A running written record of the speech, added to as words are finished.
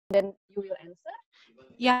then you will answer?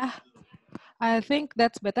 Yeah, I think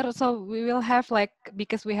that's better. So we will have like,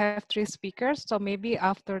 because we have 3 speakers, so maybe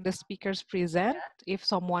after the speakers present, if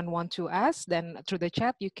someone want to ask, then through the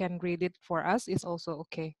chat, you can read it for us. It's also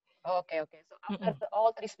okay. Okay. So after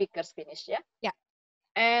all 3 speakers finish, yeah? Yeah.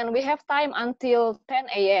 And we have time until 10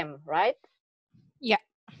 a.m., right? Yeah.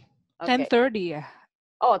 Okay. 10:30, yeah.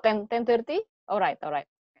 Oh, 10:30? All right.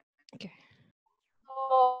 Okay. So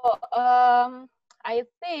I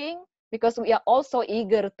think because we are also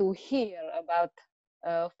eager to hear about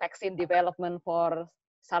vaccine development for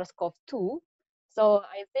SARS-CoV-2, so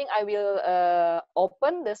I think I will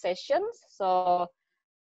open the sessions. So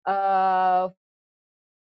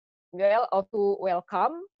to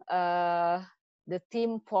welcome the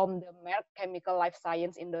team from the Merck Life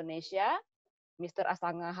Sciences Indonesia, Mr.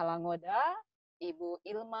 Asanga Halangoda, Ibu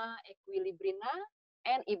Ilma Equilibrina,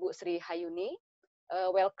 and Ibu Sri Hayuni.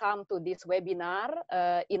 Welcome to this webinar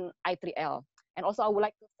in i3L. And also I would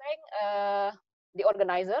like to thank the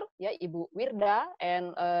organizer, Ibu Wirda,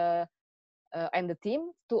 and the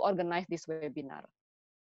team to organize this webinar.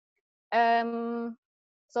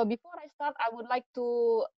 So before I start, I would like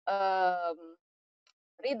to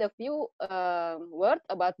read a few words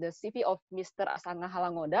about the CV of Mr. Asanga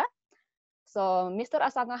Halangoda. So Mr.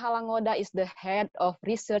 Asanga Halangoda is the head of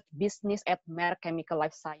research business at Merck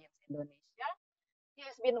Life Sciences Indonesia. He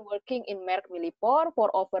has been working in Merck Millipore for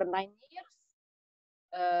over 9 years.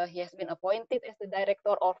 He has been appointed as the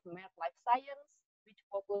director of Merck Life Sciences, which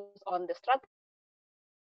focuses on the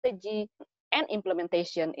strategy and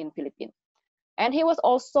implementation in Philippines. And he was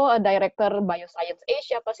also a director Bioscience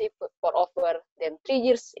Asia Pacific for over 3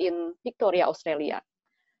 years in Victoria, Australia.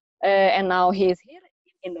 And now he is here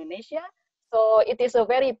in Indonesia. So it is a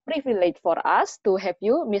very privilege for us to have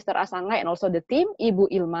you, Mr. Asanga, and also the team,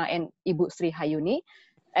 Ibu Ilma and Ibu Sri Hayuni.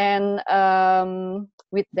 And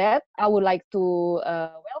with that, I would like to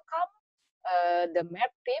welcome the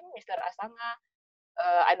Merck team, Mr. Asanga.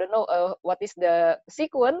 I don't know what is the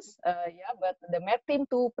sequence, but the Merck team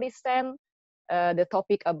to present the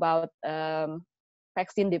topic about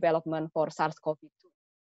vaccine development for SARS-CoV-2.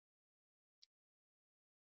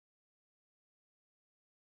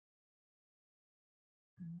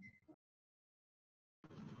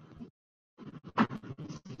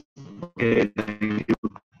 Okay, thank you.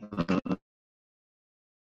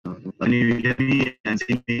 Can you hear me and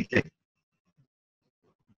see me?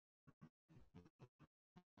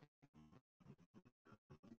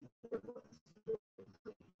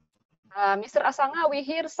 Mr. Asanga, we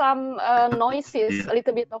hear some noises, a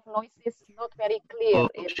little bit of noises, not very clear.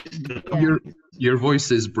 Your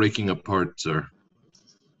voice is breaking apart, sir.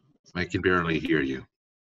 I can barely hear you.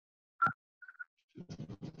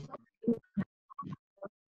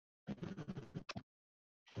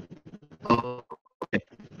 Oh, okay.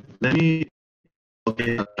 Let me.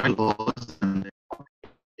 Okay, I'll pause.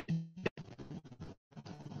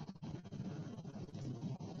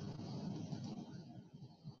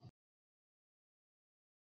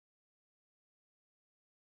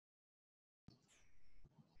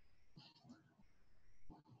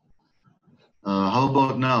 How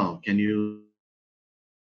about now? Can you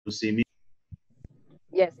see me?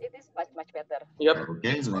 Yes, it is much better. Yep.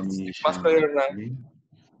 Okay, let me Much clearer now.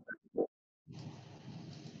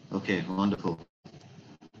 Okay, wonderful.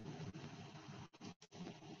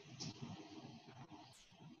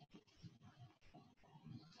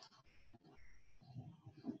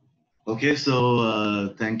 Okay,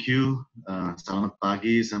 so thank you. Selamat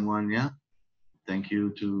pagi semuanya. Thank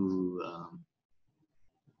you to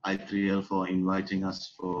i3L for inviting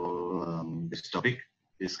us for this topic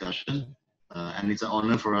discussion. And it's an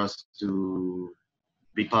honor for us to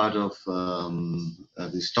be part of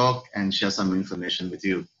this talk and share some information with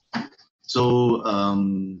you. So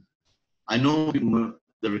I know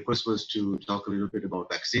the request was to talk a little bit about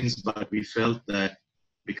vaccines, but we felt that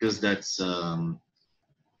because that's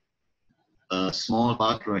a small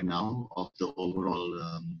part right now of the overall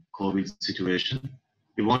COVID situation,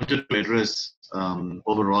 we wanted to address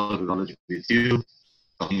overall virology with you,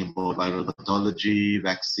 talking about viral pathology,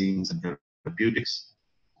 vaccines, and therapeutics.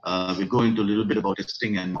 We go into a little bit about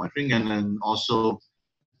testing and monitoring, and then also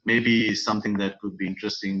maybe something that could be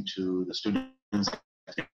interesting to the students,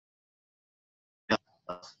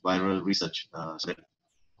 viral research, so that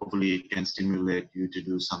hopefully it can stimulate you to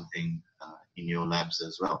do something in your labs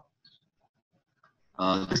as well.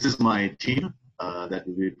 This is my team that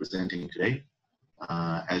will be presenting today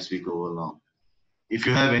as we go along. If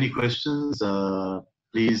you have any questions,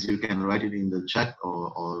 please, you can write it in the chat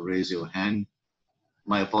or raise your hand.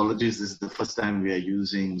 My apologies, this is the first time we are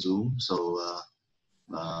using Zoom, so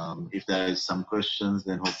If there is some questions,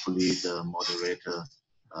 then hopefully the moderator,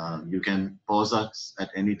 you can pause us at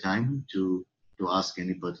any time to ask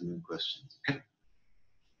any pertinent questions. Okay.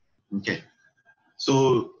 Okay.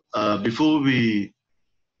 So before we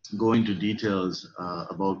go into details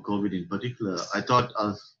about COVID in particular, I thought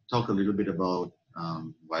I'll talk a little bit about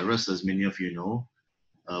viruses. Many of you know,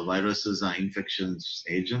 viruses are infectious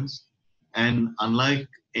agents. And unlike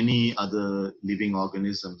any other living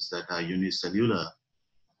organisms that are unicellular,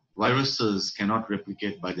 viruses cannot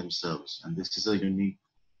replicate by themselves. And this is a unique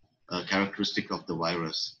characteristic of the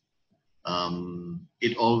virus.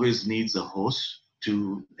 It always needs a host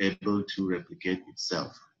to be able to replicate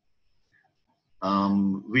itself.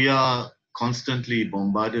 We are constantly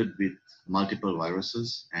bombarded with multiple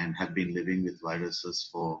viruses and have been living with viruses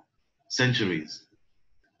for centuries.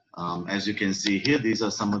 As you can see here, these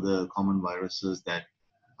are some of the common viruses that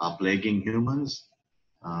are plaguing humans.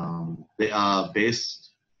 They are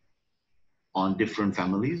based on different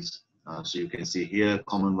families. So you can see here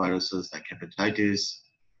common viruses like hepatitis,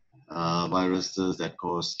 viruses that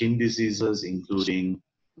cause skin diseases, including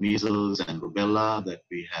measles and rubella that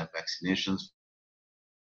we have vaccinations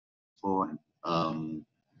for,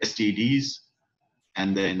 STDs,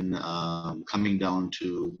 and then coming down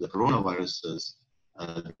to the coronaviruses.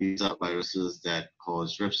 These are viruses that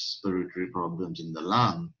cause respiratory problems in the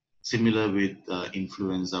lung, similar with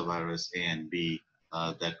influenza virus A and B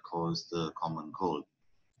that cause the common cold.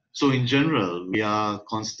 So in general, we are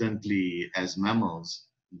constantly, as mammals,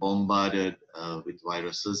 bombarded with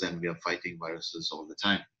viruses, and we are fighting viruses all the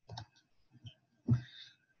time.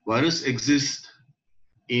 Virus exist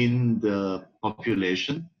in the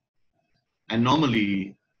population, and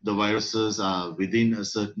normally the viruses are within a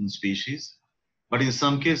certain species. But in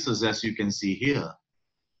some cases, as you can see here,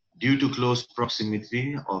 due to close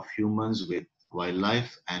proximity of humans with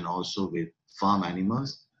wildlife and also with farm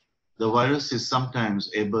animals, the virus is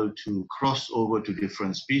sometimes able to cross over to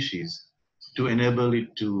different species to enable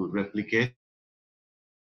it to replicate.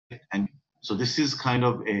 And so this is kind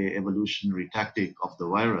of an evolutionary tactic of the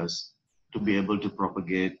virus to be able to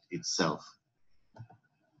propagate itself.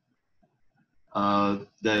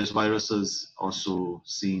 There's viruses also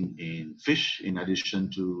seen in fish, in addition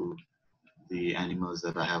to the animals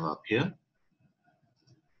that I have up here.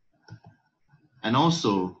 And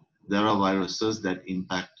also, there are viruses that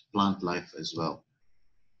impact plant life as well.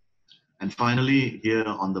 And finally, here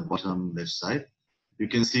on the bottom left side, you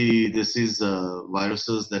can see this is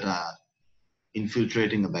viruses that are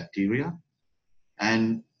infiltrating a bacteria.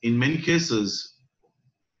 And in many cases,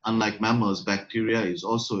 unlike mammals, bacteria is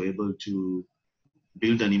also able to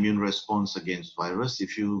build an immune response against virus.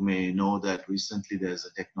 If you may know that recently there's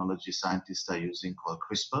a technology scientists are using called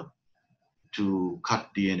CRISPR to cut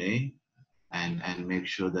DNA and make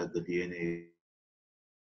sure that the DNA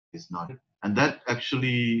is not. And that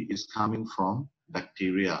actually is coming from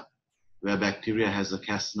bacteria, where bacteria has a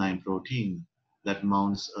Cas9 protein that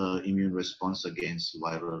mounts an immune response against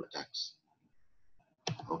viral attacks.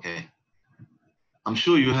 Okay. I'm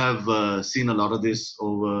sure you have seen a lot of this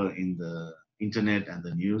over in the internet and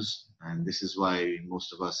the news, and this is why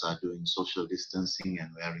most of us are doing social distancing and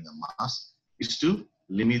wearing a mask, is to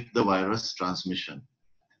limit the virus transmission.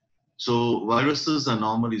 So viruses are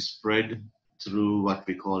normally spread through what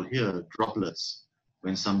we call here droplets,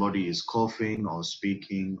 when somebody is coughing or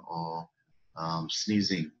speaking or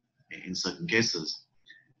sneezing in certain cases.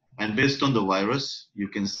 And based on the virus, you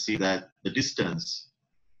can see that the distance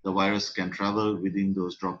the virus can travel within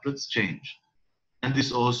those droplets change. And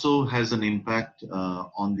this also has an impact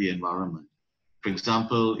on the environment. For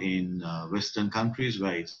example, in Western countries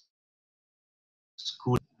where it's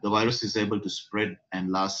cool, the virus is able to spread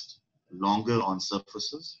and last longer on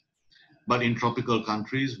surfaces. But in tropical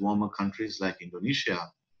countries, warmer countries like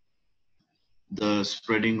Indonesia, the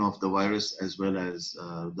spreading of the virus as well as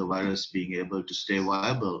the virus being able to stay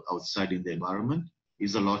viable outside in the environment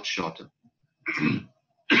is a lot shorter.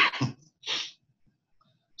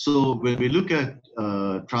 So when we look at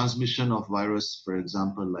transmission of virus, for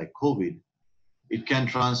example, like COVID, it can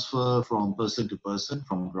transfer from person to person,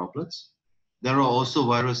 from droplets. There are also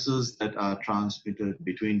viruses that are transmitted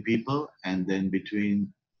between people and then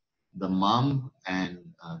between the mom and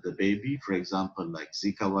the baby, for example, like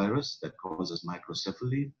Zika virus that causes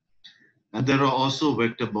microcephaly. And there are also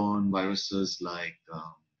vector-borne viruses like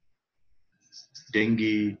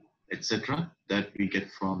dengue, etc., that we get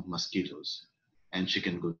from mosquitoes and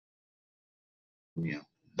chikungunya.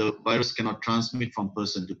 The virus cannot transmit from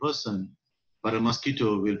person to person, but a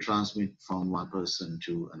mosquito will transmit from one person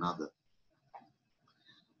to another.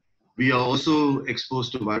 We are also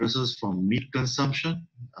exposed to viruses from meat consumption,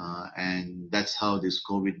 and that's how this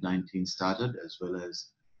COVID-19 started, as well as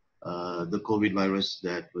the COVID virus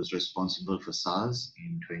that was responsible for SARS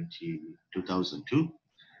in 2002.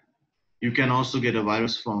 You can also get a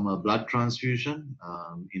virus from a blood transfusion.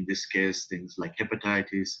 In this case, things like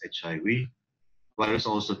hepatitis, HIV. Virus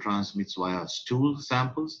also transmits via stool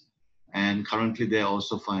samples. And currently they're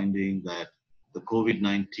also finding that the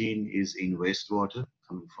COVID-19 is in wastewater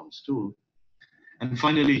coming from stool. And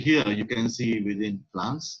finally here you can see within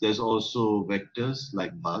plants, there's also vectors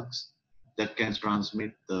like bugs that can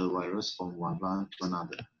transmit the virus from one plant to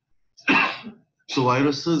another. So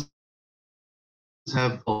viruses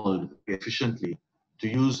have evolved efficiently to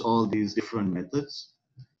use all these different methods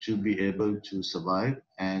to be able to survive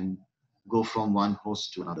and go from one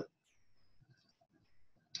host to another.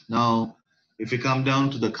 Now, if we come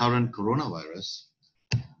down to the current coronavirus,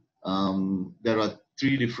 there are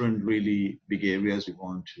three different really big areas we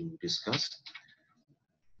want to discuss.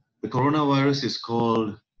 The coronavirus is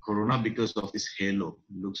called corona because of this halo.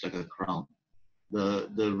 It looks like a crown.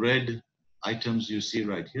 The red items you see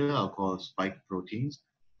right here are called spike proteins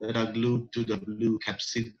that are glued to the blue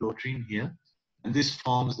capsid protein here. And this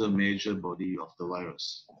forms the major body of the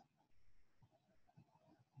virus.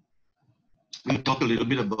 We'll talk a little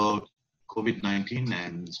bit about COVID-19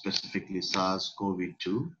 and specifically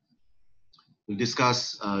SARS-CoV-2. We'll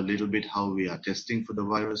discuss a little bit how we are testing for the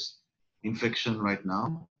virus infection right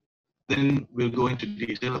now. Then we'll go into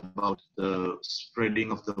detail about the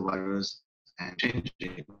spreading of the virus and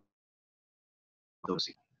changing those.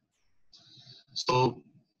 So,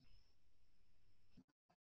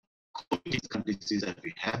 COVID disease that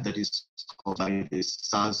we have, that is caused by this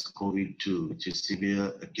SARS-CoV-2, which is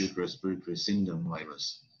severe acute respiratory syndrome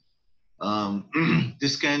virus.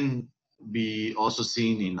 This can be also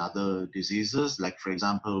seen in other diseases, like for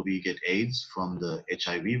example, we get AIDS from the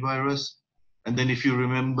HIV virus. And then if you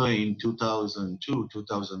remember in 2002,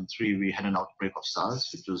 2003, we had an outbreak of SARS,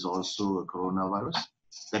 which was also a coronavirus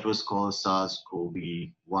that was called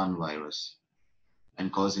SARS-CoV-1 virus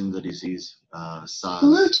and causing the disease SARS.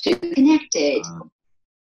 Bluetooth connected.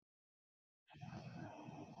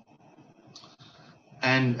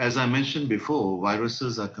 And as I mentioned before,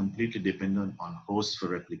 viruses are completely dependent on hosts for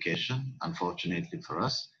replication, unfortunately for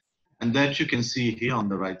us. And that you can see here on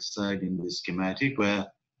the right side in this schematic, where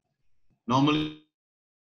normally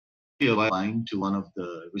you bind to one of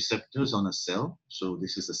the receptors on a cell. So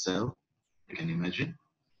this is a cell, you can imagine.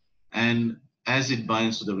 And as it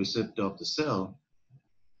binds to the receptor of the cell,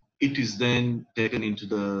 it is then taken into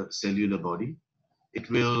the cellular body. It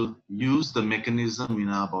will use the mechanism in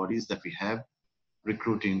our bodies that we have,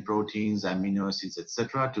 recruiting proteins, amino acids,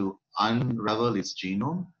 etc., to unravel its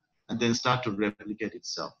genome and then start to replicate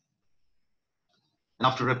itself. And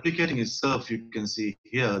after replicating itself, you can see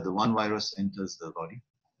here the one virus enters the body,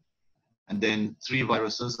 and then 3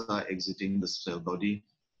 viruses are exiting the cell body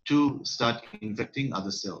to start infecting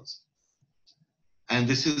other cells. And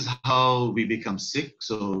this is how we become sick.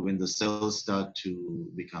 So when the cells start to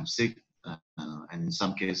become sick, and in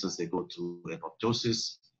some cases they go through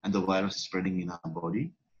apoptosis, and the virus is spreading in our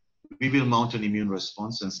body, we will mount an immune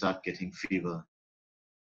response and start getting fever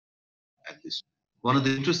at this. One of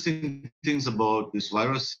the interesting things about this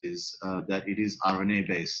virus is that it is RNA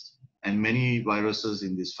based, and many viruses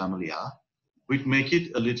in this family are, which make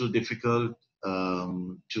it a little difficult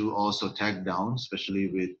to also tag down, especially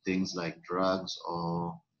with things like drugs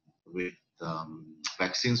or with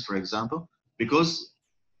vaccines, for example, because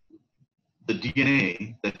the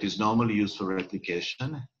DNA that is normally used for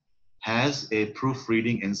replication has a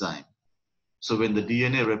proofreading enzyme. So when the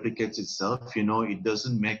DNA replicates itself, you know, it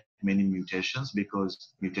doesn't make many mutations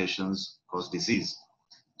because mutations cause disease.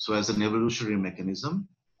 So as an evolutionary mechanism,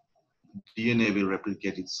 DNA will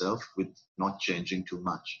replicate itself with not changing too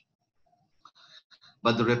much.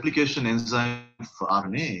 But the replication enzyme for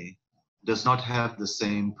RNA does not have the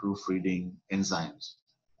same proofreading enzymes.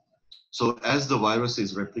 So as the virus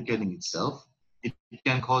is replicating itself, it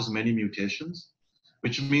can cause many mutations,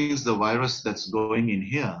 which means the virus that's going in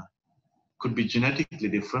here could be genetically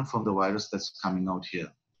different from the virus that's coming out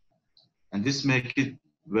here. And this makes it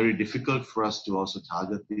very difficult for us to also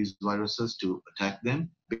target these viruses to attack them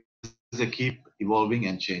because they keep evolving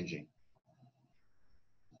and changing.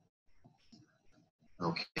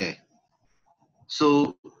 Okay.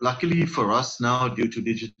 So luckily for us now, due to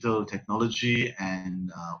digital technology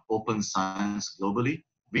and open science globally,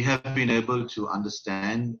 we have been able to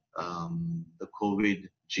understand the COVID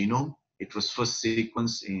genome. It was first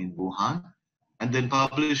sequenced in Wuhan and then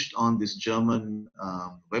published on this German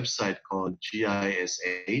website called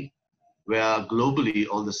GISA, where globally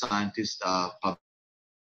all the scientists are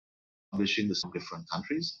publishing the same different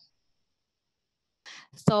countries.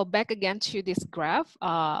 So back again to this graph,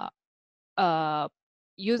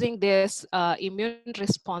 using this immune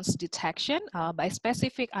response detection by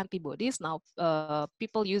specific antibodies. Now,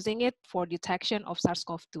 people using it for detection of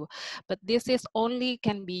SARS-CoV-2, but this is only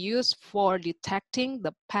can be used for detecting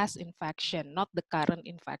the past infection, not the current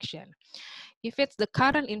infection. If it's the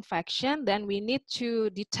current infection, then we need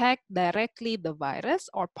to detect directly the virus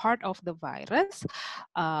or part of the virus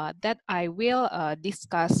that I will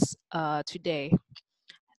discuss today.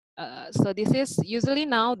 So this is usually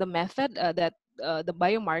now the method that the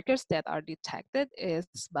biomarkers that are detected is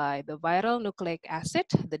by the viral nucleic acid,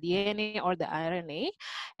 the DNA or the RNA.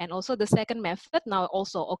 And also the second method now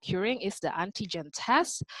also occurring is the antigen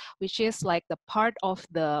test, which is like the part of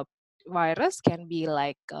the virus can be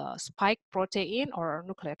like spike protein or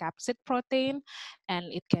nucleic acid protein, and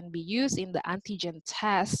it can be used in the antigen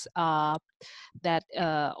test that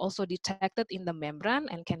also detected in the membrane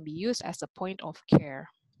and can be used as a point of care.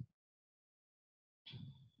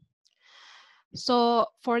 So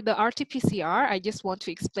for the RT-PCR, I just want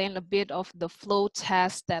to explain a bit of the flow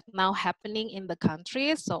test that now happening in the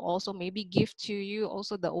countries. So also maybe give to you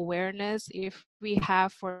also the awareness if we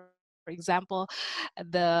have, for example,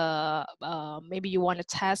 the maybe you want to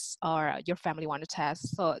test or your family want to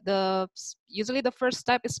test. So usually the first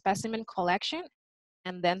step is specimen collection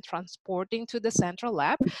and then transporting to the central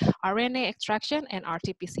lab, RNA extraction and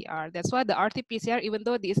RT-PCR. That's why the RT-PCR, even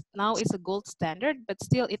though this now is a gold standard, but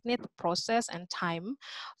still it needs process and time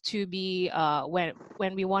to be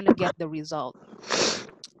when we want to get the result.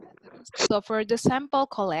 So for the sample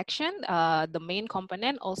collection, the main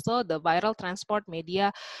component also the viral transport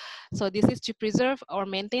media. So this is to preserve or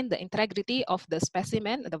maintain the integrity of the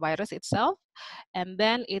specimen, the virus itself. And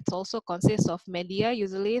then it also consists of media,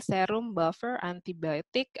 usually serum, buffer,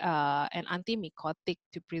 antibiotic, and antimycotic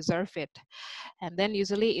to preserve it. And then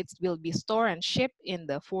usually it will be stored and shipped in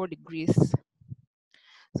the 4 degrees.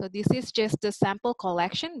 So this is just the sample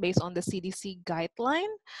collection based on the CDC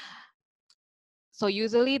guideline. So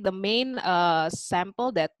usually the main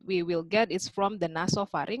sample that we will get is from the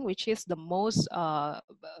nasopharynx, which is the most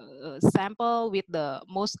sample with the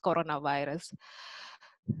most coronavirus.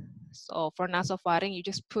 So for nasopharynx, you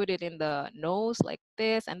just put it in the nose like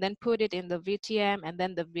this, and then put it in the VTM, and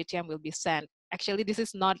then the VTM will be sent. Actually, this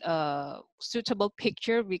is not a suitable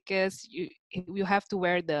picture because you have to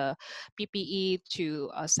wear the PPE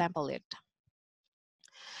to sample it.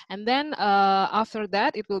 And then after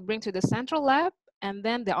that, it will bring to the central lab, and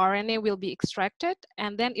then the RNA will be extracted,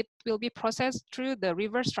 and then it will be processed through the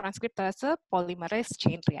reverse transcriptase polymerase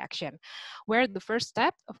chain reaction, where the first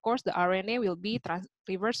step, of course, the RNA will be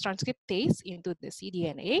reverse transcriptase into the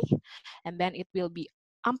cDNA, and then it will be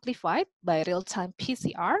amplified by real-time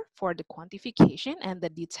PCR for the quantification and the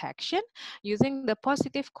detection using the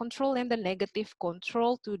positive control and the negative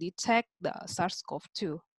control to detect the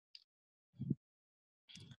SARS-CoV-2.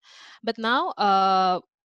 But now,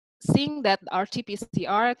 seeing that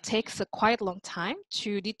RT-PCR takes a quite long time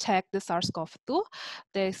to detect the SARS-CoV-2,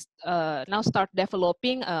 they now start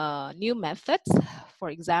developing new methods.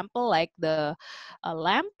 For example, like the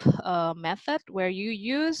LAMP method, where you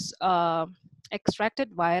use extracted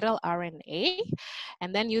viral RNA,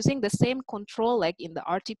 and then using the same control like in the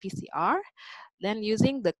RT-PCR, then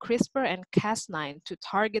using the CRISPR and Cas9 to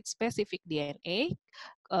target specific DNA,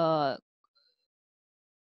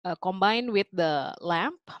 combined with the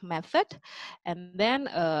LAMP method, and then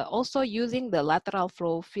also using the lateral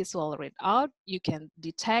flow visual readout, you can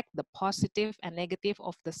detect the positive and negative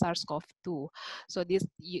of the SARS-CoV-2. So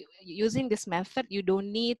using this method, you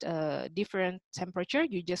don't need a different temperature,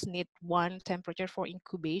 you just need one temperature for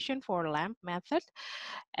incubation for LAMP method,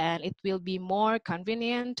 and it will be more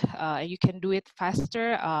convenient. You can do it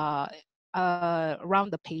faster around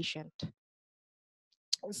the patient.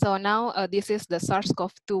 So now this is the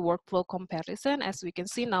SARS-CoV-2 workflow comparison. As we can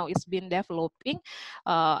see now, it's been developing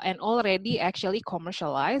and already actually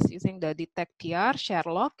commercialized using the DetectPR,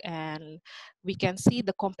 Sherlock, and we can see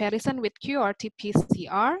the comparison with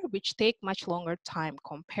qRT-PCR, which take much longer time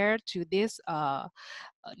compared to this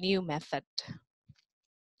new method.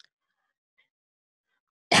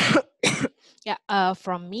 Yeah,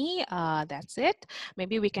 from me, that's it.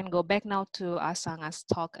 Maybe we can go back now to Asanga's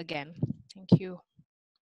talk again. Thank you.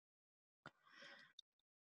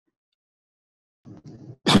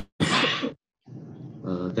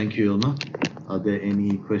 Thank you, Ilma. Are there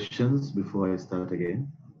any questions before I start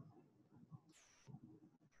again?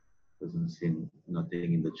 Doesn't seem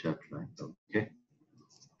nothing in the chat, right? Okay.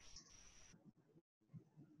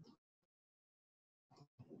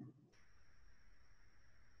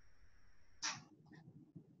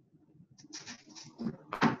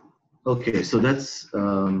 Okay, so that's,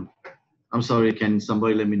 I'm sorry, can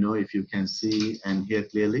somebody let me know if you can see and hear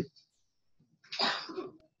clearly?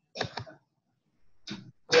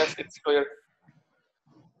 Yes, it's clear.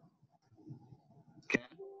 Okay.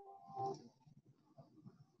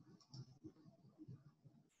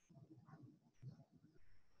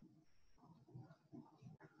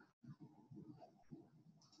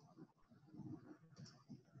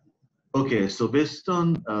 Okay, so based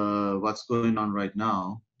on what's going on right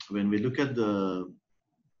now, when we look at the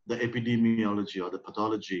epidemiology or the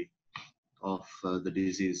pathology of the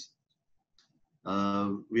disease,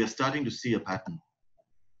 we are starting to see a pattern.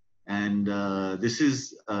 And this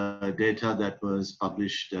is data that was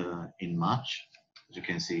published in March, as you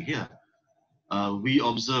can see here. We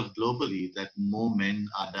observe globally that more men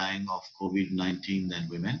are dying of COVID-19 than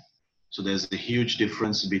women. So there's a huge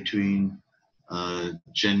difference between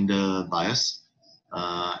gender bias.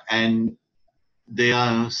 And they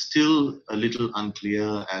are still a little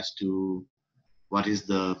unclear as to what is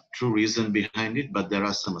the true reason behind it, but there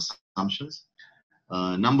are some assumptions.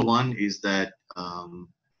 Number one is that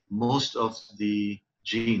most of the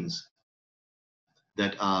genes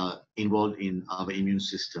that are involved in our immune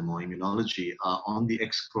system or immunology are on the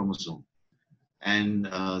X chromosome. And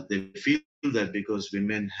they feel that because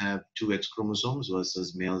women have two X chromosomes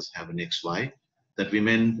versus males have an XY, that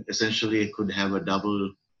women essentially could have a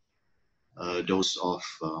double dose of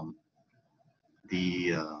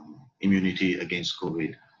the immunity against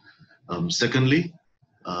COVID. Secondly,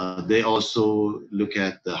 they also look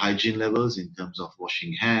at the hygiene levels in terms of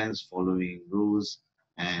washing hands, following rules,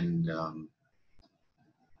 and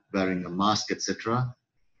wearing a mask, etc.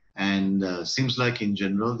 And seems like in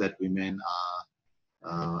general that women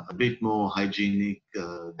are a bit more hygienic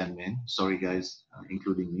than men. Sorry guys,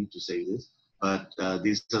 including me to say this, but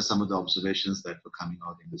these are some of the observations that were coming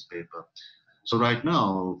out in this paper. So right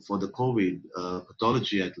now, for the COVID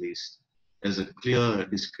pathology at least, there's a clear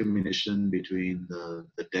discrimination between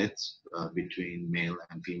the deaths between male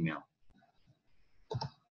and female.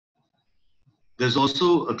 There's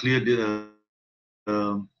also a clear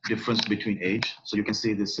difference between age. So you can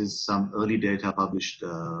see this is some early data published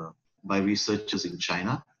by researchers in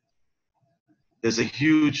China. There's a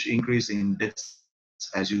huge increase in deaths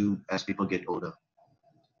as people get older.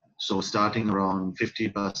 So starting around 50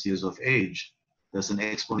 plus years of age, there's an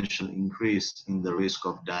exponential increase in the risk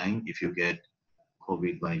of dying if you get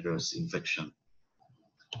COVID virus infection.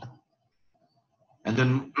 And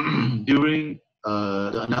then during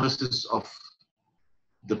the analysis of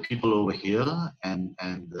the people over here and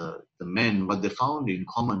the men, what they found in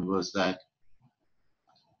common was that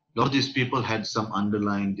a lot of these people had some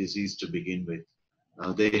underlying disease to begin with.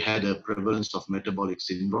 They had a prevalence of metabolic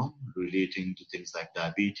syndrome relating to things like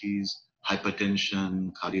diabetes,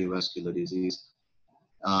 hypertension, cardiovascular disease,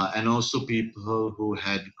 and also people who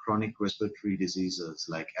had chronic respiratory diseases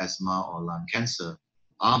like asthma or lung cancer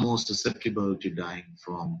are more susceptible to dying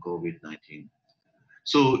from COVID-19.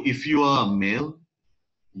 So if you are a male,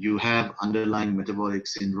 you have underlying metabolic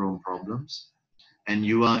syndrome problems, and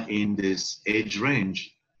you are in this age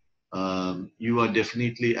range, you are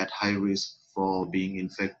definitely at high risk for being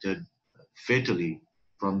infected fatally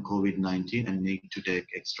from COVID-19 and need to take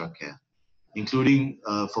extra care, including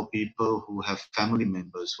for people who have family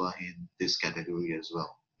members who are in this category as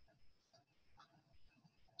well.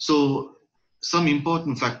 So some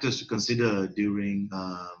important factors to consider during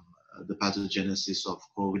the pathogenesis of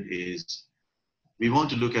COVID is we want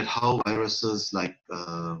to look at how viruses like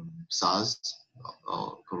SARS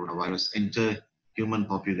or coronavirus enter human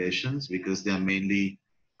populations, because they are mainly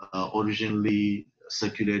originally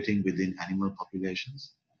circulating within animal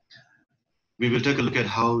populations. We will take a look at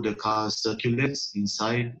how the CAR circulates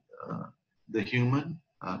inside the human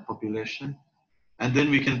population. And then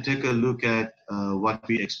we can take a look at what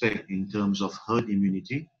we expect in terms of herd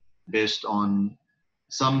immunity based on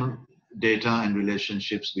some data and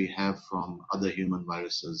relationships we have from other human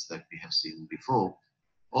viruses that we have seen before,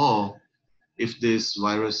 or if this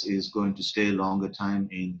virus is going to stay longer time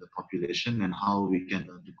in the population and how we can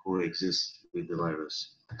learn to coexist with the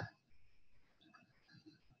virus.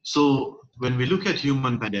 So when we look at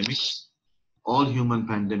human pandemics, all human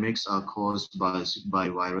pandemics are caused by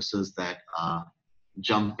viruses that are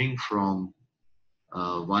jumping from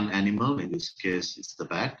one animal, in this case it's the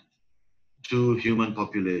bat, to human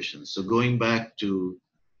populations. So going back to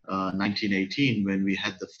 1918, when we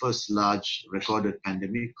had the first large recorded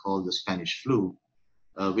pandemic called the Spanish flu,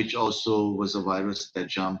 which also was a virus that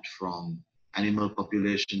jumped from animal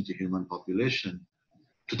population to human population,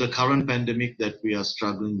 to the current pandemic that we are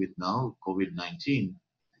struggling with now, COVID-19,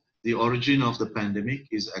 the origin of the pandemic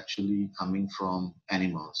is actually coming from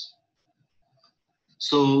animals.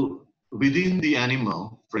 So within the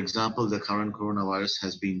animal, for example, the current coronavirus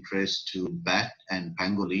has been traced to bat and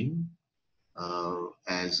pangolin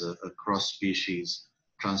as a cross-species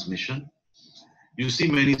transmission. You see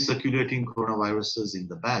many circulating coronaviruses in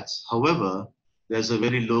the bats. However, there's a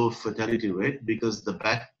very low fatality rate because the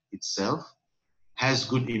bat itself has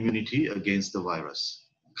good immunity against the virus.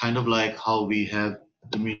 Kind of like how we have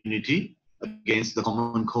immunity against the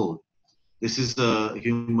common cold. This is the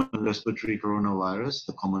human respiratory coronavirus,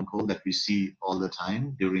 the common cold that we see all the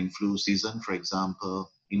time during flu season, for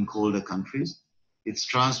example, in colder countries. It's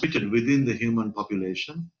transmitted within the human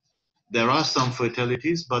population. There are some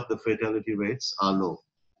fatalities, but the fatality rates are low.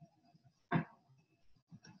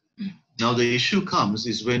 Now the issue comes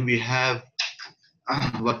is when we have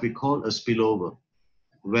what we call a spillover,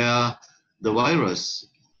 where the virus,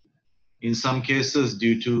 in some cases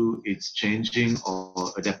due to its changing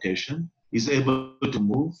or adaptation, is able to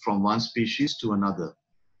move from one species to another.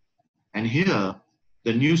 And here,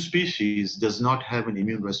 the new species does not have an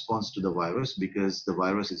immune response to the virus because the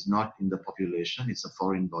virus is not in the population, it's a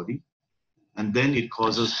foreign body. And then it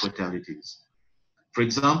causes fatalities. For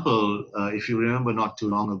example, if you remember not too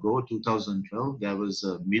long ago, 2012, there was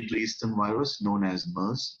a Middle Eastern virus known as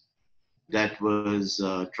MERS that was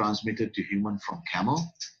transmitted to human from camel.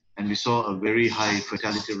 And we saw a very high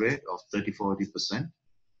fatality rate of 30–40%.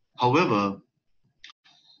 However,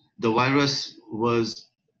 the virus was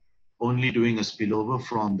only doing a spillover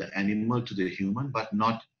from the animal to the human, but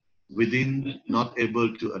not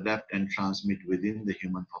able to adapt and transmit within the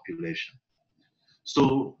human population.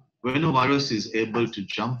 So when a virus is able to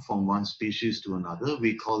jump from one species to another,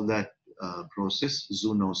 we call that process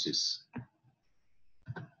zoonosis.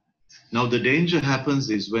 Now the danger happens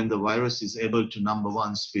is when the virus is able to, number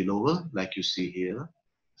one, spill over, like you see here,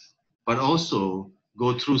 but also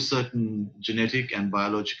go through certain genetic and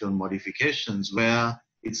biological modifications where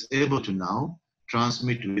it's able to now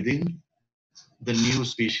transmit within the new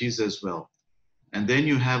species as well. And then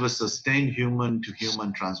you have a sustained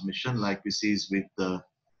human-to-human transmission like we see with the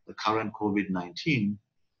current COVID-19,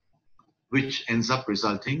 which ends up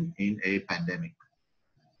resulting in a pandemic.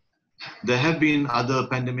 There have been other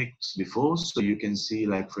pandemics before. So you can see,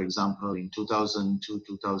 like, for example, in 2002,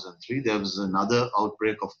 2003, there was another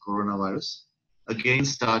outbreak of coronavirus, again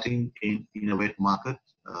starting in a wet market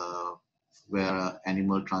where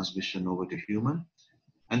animal transmission over to human.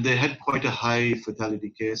 And they had quite a high fatality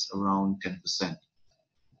case, around 10%.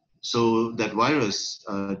 So that virus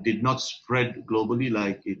did not spread globally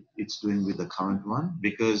like it's doing with the current one,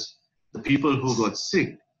 because the people who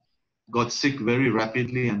got sick very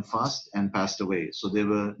rapidly and fast and passed away. So they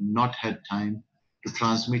were not had time to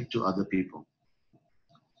transmit to other people.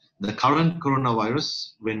 The current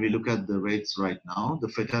coronavirus, when we look at the rates right now, the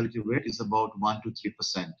fatality rate is about 1 to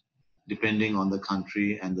 3%, depending on the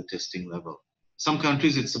country and the testing level. Some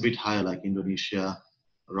countries it's a bit higher, like Indonesia,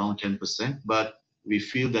 around 10%, but we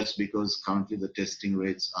feel that's because currently the testing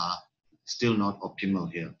rates are still not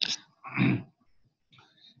optimal here.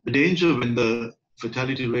 The danger when the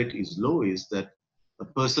fatality rate is low is that a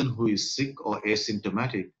person who is sick or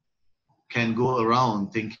asymptomatic can go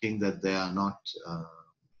around thinking that they are not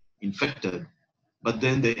infected, but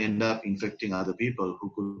then they end up infecting other people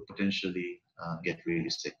who could potentially get really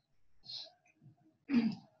sick.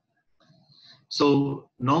 So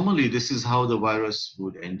normally this is how the virus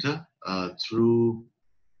would enter, through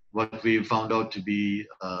what we found out to be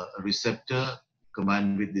a receptor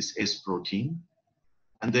combined with this S protein.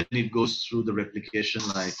 And then it goes through the replication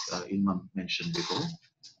like Ilma mentioned before,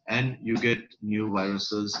 and you get new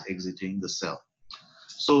viruses exiting the cell.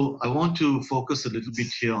 So I want to focus a little bit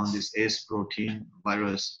here on this S protein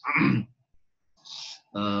virus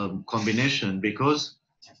combination, because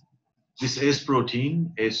this S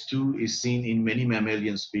protein, S2, is seen in many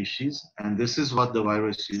mammalian species, and this is what the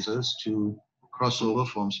virus uses to cross over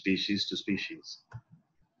from species to species.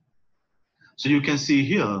 So you can see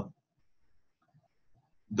here,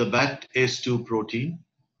 the bat S2 protein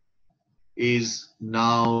is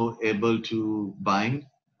now able to bind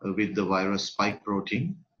with the virus spike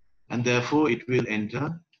protein, and therefore it will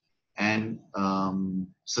enter and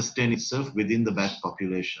sustain itself within the bat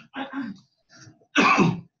population.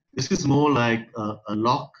 This is more like a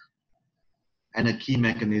lock and a key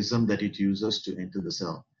mechanism that it uses to enter the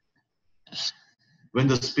cell. When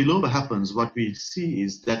the spillover happens, what we see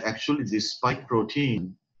is that actually this spike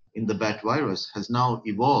protein in the bat virus has now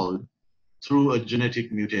evolved through a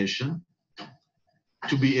genetic mutation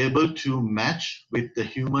to be able to match with the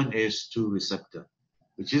human ACE2 receptor,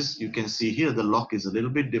 which is, you can see here, the lock is a little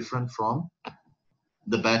bit different from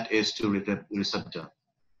the bat ACE2 receptor.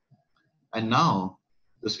 And now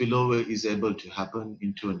the spillover is able to happen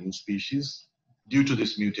into a new species due to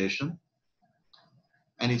this mutation,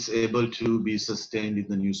 and it's able to be sustained in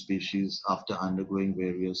the new species after undergoing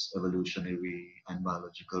various evolutionary and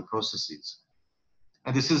biological processes.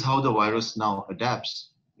 And this is how the virus now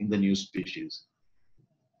adapts in the new species.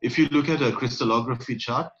 If you look at a crystallography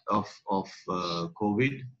chart of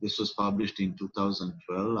COVID, this was published in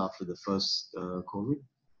 2012 after the first COVID.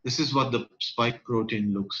 This is what the spike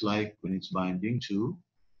protein looks like when it's binding to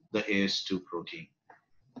the AS2 protein.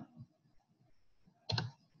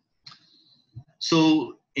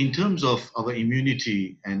 So in terms of our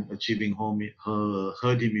immunity and achieving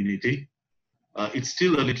herd immunity, it's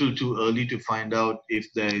still a little too early to find out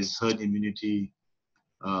if there is herd immunity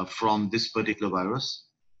from this particular virus.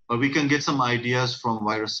 But we can get some ideas from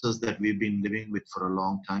viruses that we've been living with for a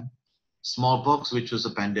long time. Smallpox, which was a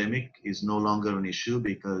pandemic, is no longer an issue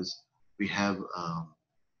because we have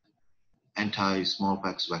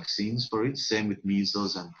anti-smallpox vaccines for it. Same with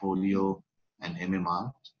measles and polio and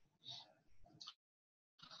MMR.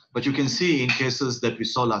 But you can see in cases that we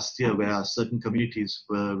saw last year where certain communities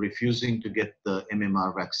were refusing to get the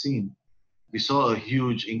MMR vaccine, we saw a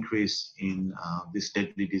huge increase in these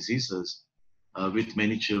deadly diseases with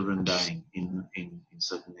many children dying in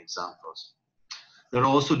certain examples. There are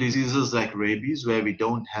also diseases like rabies where we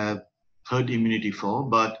don't have herd immunity for,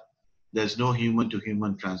 but there's no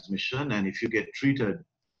human-to-human transmission. And if you get treated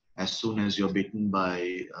as soon as you're bitten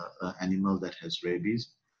by an animal that has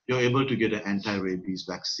rabies, you're able to get an anti-rabies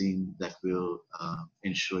vaccine that will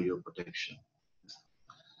ensure your protection.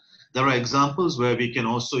 There are examples where we can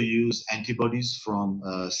also use antibodies from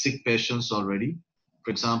sick patients already.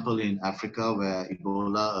 For example, in Africa, where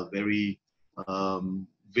Ebola, a very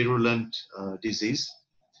virulent disease,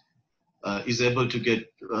 is able to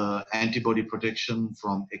get antibody protection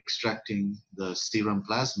from extracting the serum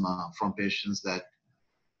plasma from patients that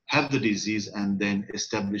have the disease and then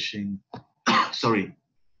establishing,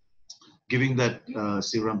 giving that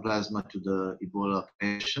serum plasma to the Ebola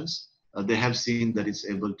patients. They have seen that it's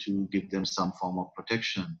able to give them some form of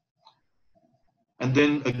protection. And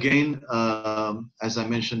then again, as I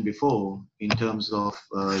mentioned before, in terms of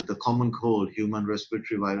the common cold, human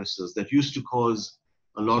respiratory viruses that used to cause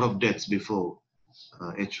a lot of deaths before,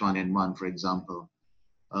 H1N1, for example,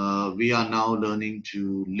 we are now learning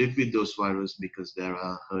to live with those viruses because there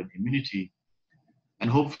are herd immunity. And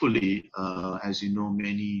hopefully, as you know,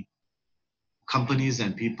 many companies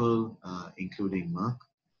and people, including Merck,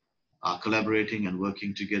 are collaborating and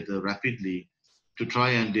working together rapidly to try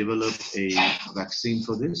and develop a vaccine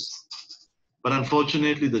for this. But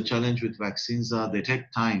unfortunately, the challenge with vaccines are they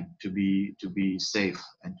take time to be safe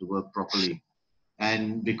and to work properly.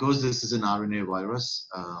 And because this is an RNA virus,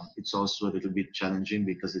 it's also a little bit challenging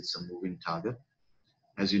because it's a moving target.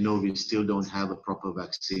 As you know, we still don't have a proper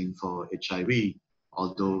vaccine for HIV,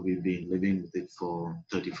 although we've been living with it for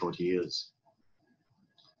 30, 40 years.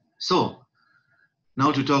 So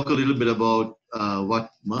now to talk a little bit about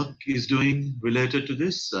what Merck is doing related to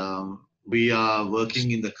this. We are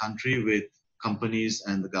working in the country with companies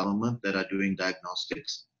and the government that are doing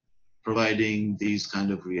diagnostics, providing these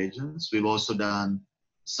kind of reagents. We've also done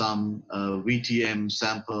some VTM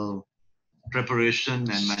sample preparation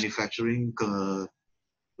and manufacturing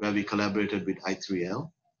where we collaborated with i3L.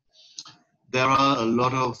 There are a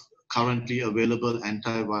lot of currently available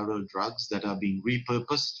antiviral drugs that are being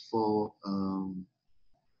repurposed for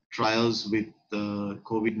trials with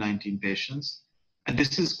COVID-19 patients. And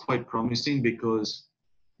this is quite promising because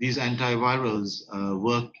these antivirals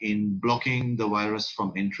work in blocking the virus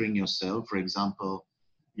from entering your cell. For example,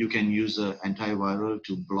 you can use an antiviral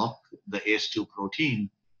to block the AS2 protein,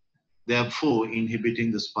 therefore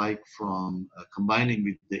inhibiting the spike from combining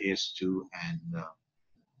with the AS2 and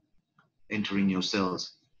entering your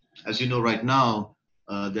cells. As you know, right now,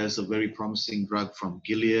 there's a very promising drug from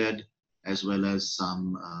Gilead, as well as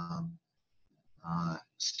some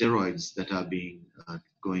steroids that are being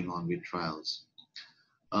going on with trials.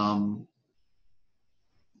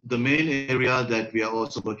 The main area that we are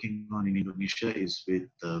also working on in Indonesia is with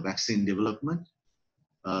vaccine development,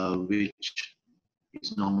 which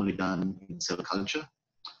is normally done in cell culture.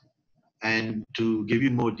 And to give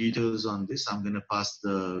you more details on this, I'm going to pass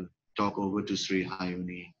the talk over to Sri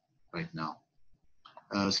Hayuni right now.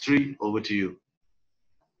 Sri, over to you.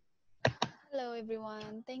 Hello,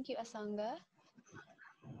 everyone. Thank you, Asanga.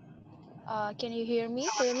 Can you hear me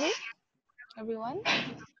clearly, everyone?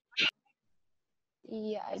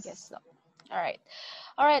 Yeah, I guess so.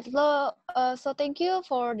 All right. So thank you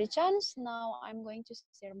for the chance. Now I'm going to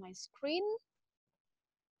share my screen.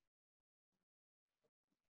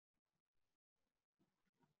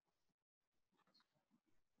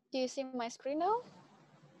 Do you see my screen now?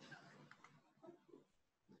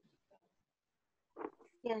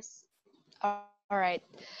 Yes. All right.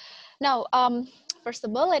 Now, first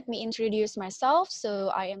of all, let me introduce myself.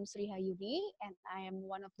 So I am Sri Hayuni, and I am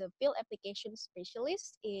one of the field application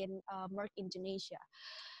specialists in Merck Indonesia.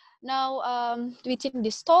 Now, within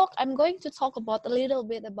this talk, I'm going to talk about a little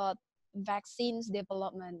bit about vaccines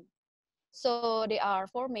development. So there are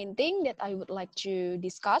four main things that I would like to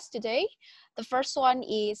discuss today. The first one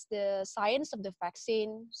is the science of the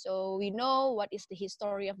vaccine. So we know what is the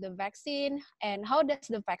history of the vaccine and how does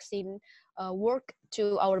the vaccine work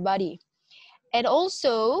to our body. And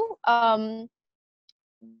also,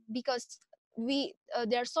 because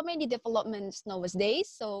there are so many developments nowadays,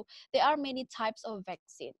 so there are many types of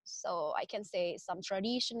vaccines. So I can say some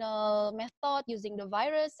traditional method using the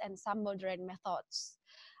virus and some modern methods.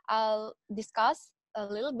 I'll discuss a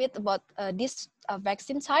little bit about these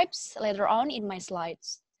vaccine types later on in my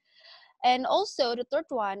slides. And also the third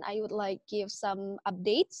one, I would like give some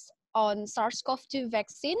updates on SARS-CoV-2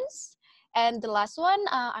 vaccines. And the last one,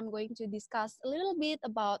 I'm going to discuss a little bit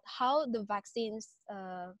about how the vaccines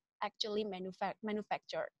actually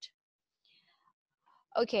manufactured.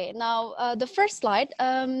 Okay, now the first slide,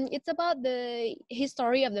 it's about the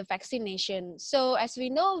history of the vaccination. So as we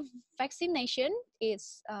know, vaccination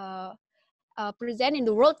is present in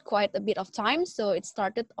the world quite a bit of time. So it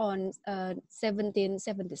started on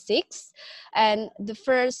 1776. And the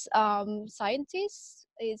first scientist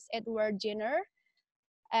is Edward Jenner.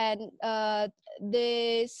 And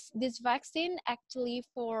this vaccine actually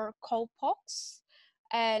for cowpox.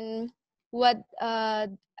 And what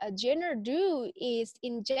Jenner do is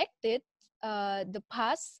injected the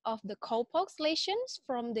pus of the cowpox lesions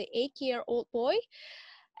from the 8-year-old boy.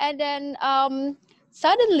 And then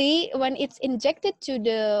suddenly when it's injected to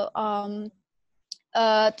the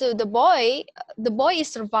boy is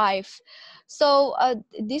survived. So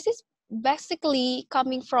this is basically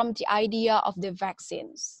coming from the idea of the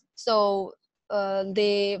vaccines. So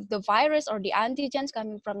the virus or the antigens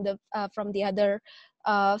coming from the other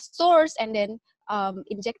source, and then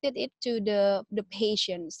injected it to the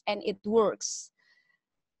patients, and it works.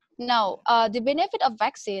 Now, the benefit of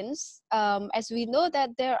vaccines, as we know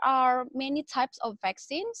that there are many types of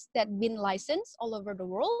vaccines that have been licensed all over the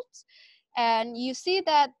world. And you see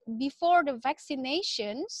that before the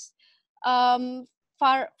vaccinations,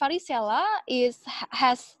 varicella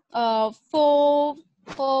has 4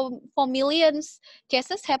 million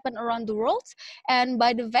cases happen around the world. And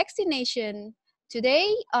by the vaccination,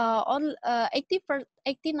 today,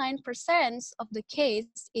 89% of the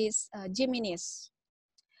case is diminished.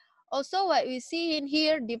 Also, what we see in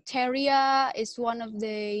here, diphtheria is one of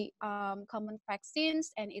the common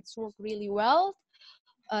vaccines, and it's worked really well.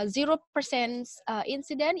 0%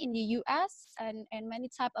 incident in the US, and many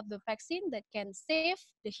type of the vaccine that can save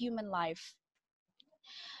the human life.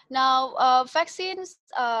 Now, vaccines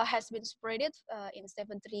has been spread in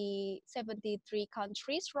 73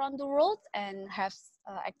 countries around the world, and have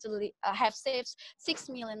actually have saved 6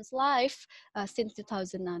 million lives since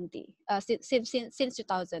 2090, since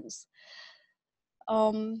 2000s.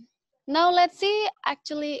 Now let's see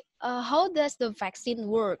actually how does the vaccine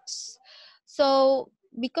works. So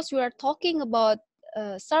because we are talking about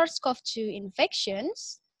SARS-CoV-2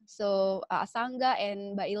 infections, so Asanga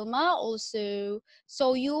and Mbak Ilma also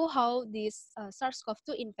show you how this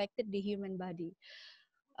SARS-CoV-2 infected the human body.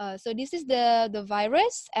 So this is the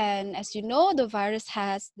virus, and as you know, the virus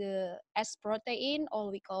has the S protein,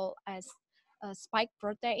 or we call as spike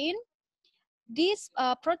protein. This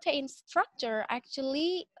protein structure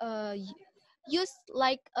actually used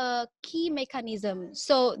like a key mechanism.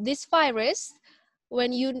 So this virus,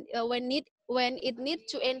 when it needs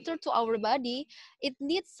to enter to our body, it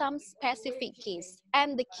needs some specific keys.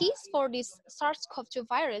 And the keys for this SARS-CoV-2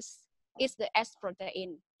 virus is the S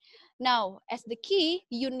protein. Now, as the key,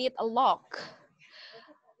 you need a lock.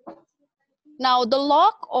 Now, the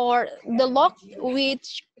lock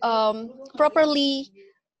which properly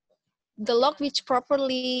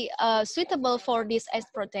suitable for this S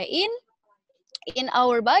protein in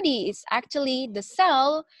our body is actually the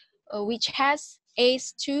cell which has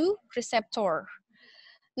ACE2 receptor.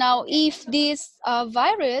 Now, if this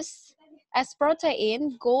virus S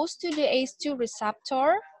protein goes to the ACE2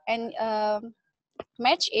 receptor and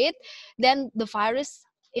match it, then the virus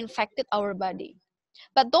infected our body.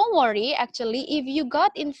 But don't worry, actually, if you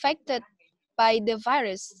got infected by the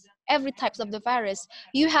virus, every types of the virus,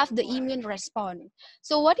 you have the immune response.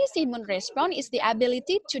 So what is immune response? Is the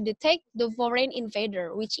ability to detect the foreign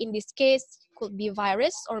invader, which in this case could be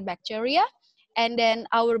virus or bacteria, and then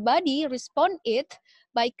our body respond it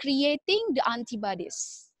by creating the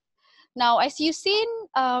antibodies. Now, as you've seen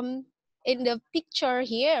in the picture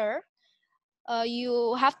here,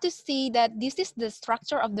 you have to see that this is the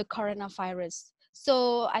structure of the coronavirus.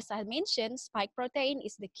 So as I mentioned, spike protein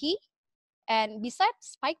is the key. And besides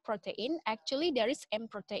spike protein, actually there is M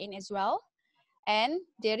protein as well. And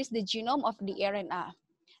there is the genome of the RNA.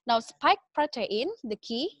 Now, spike protein, the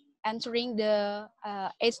key, entering the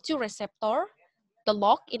H2 receptor, the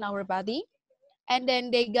lock in our body. And then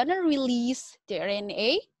they're gonna release the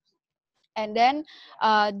RNA. And then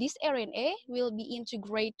this RNA will be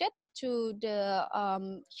integrated to the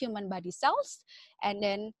human body cells, and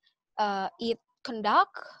then it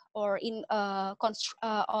conduct or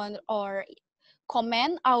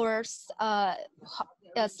command our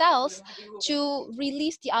cells to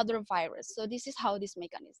release the other virus. So this is how this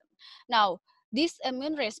mechanism. Now, this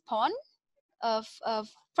immune response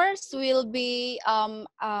first will be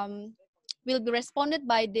responded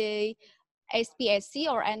by the HPSC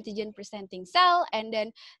or antigen presenting cell, and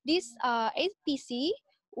then this HPC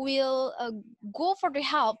will go for the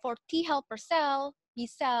help for T helper cell, B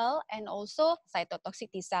cell, and also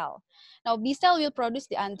cytotoxic T cell. Now, B cell will produce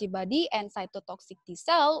the antibody, and cytotoxic T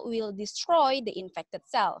cell will destroy the infected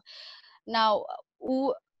cell. Now,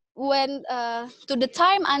 when to the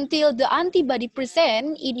time until the antibody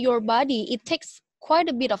present in your body, it takes quite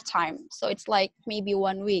a bit of time. So it's like maybe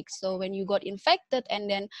 1 week. So when you got infected, and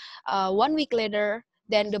then 1 week later,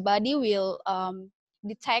 then the body will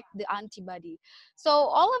detect the antibody. So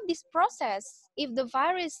all of this process, if the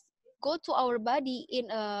virus go to our body in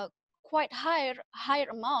a quite higher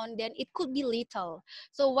amount, then it could be lethal.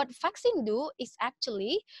 So what vaccine do is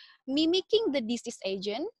actually mimicking the disease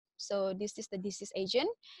agent. So this is the disease agent,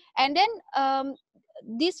 and then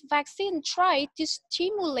this vaccine try to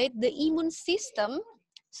stimulate the immune system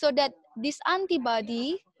so that this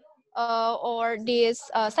antibody or this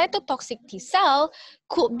cytotoxic T cell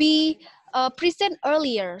could be present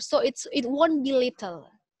earlier, so it won't be lethal.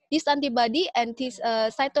 This antibody and this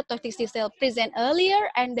cytotoxic T cell present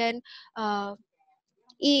earlier, and then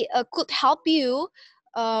it could help you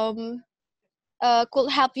to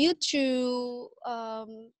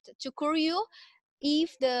cure you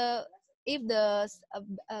if the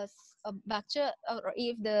bacteria or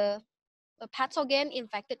if the pathogen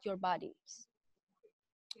infected your body.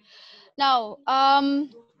 Now,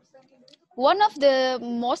 one of the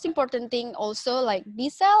most important thing also, like B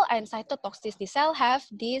cell and cytotoxic T cell have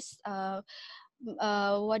this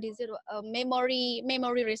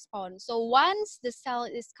memory response. So once the cell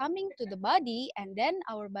is coming to the body, and then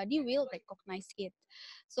our body will recognize it.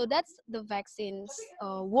 So that's the vaccines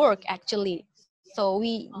work actually. So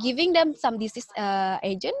we giving them some disease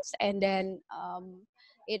agents, and then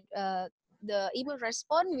the immune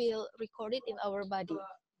response will record it in our body.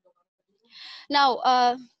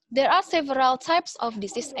 Now, there are several types of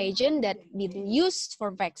disease agent that been used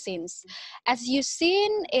for vaccines. As you've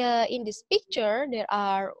seen in this picture, there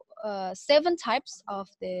are 7 types of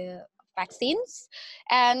the vaccines,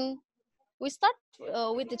 and we start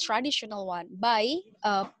with the traditional one by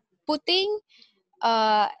putting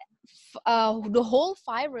the whole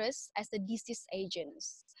virus as a disease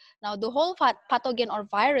agents. Now, the whole pathogen or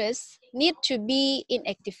virus need to be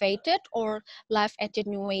inactivated or live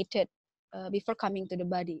attenuated before coming to the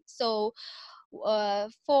body. So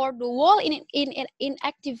for the whole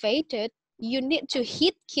inactivated, you need to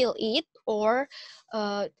heat kill it or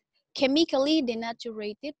chemically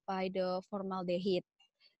denaturated by the formaldehyde.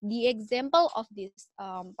 The example of this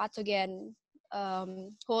pathogen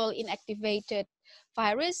whole inactivated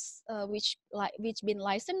virus which been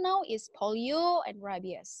licensed now is polio and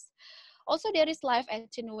rabies. Also, there is live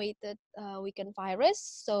attenuated weakened virus.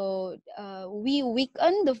 So we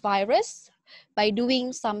weaken the virus by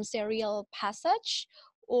doing some serial passage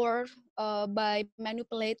or by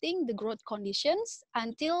manipulating the growth conditions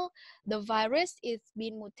until the virus is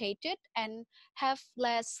being mutated and have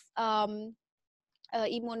less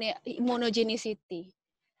immunogenicity.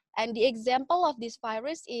 And the example of this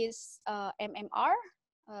virus is MMR,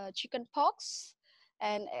 chickenpox,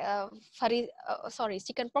 and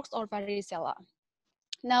chickenpox or varicella.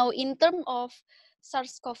 Now, in terms of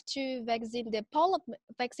SARS-CoV-2 vaccine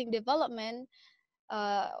development,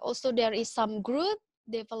 also there is some group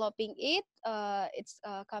developing it. It's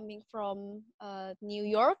coming from New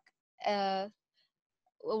York,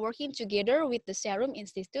 working together with the Serum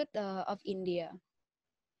Institute of India.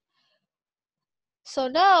 So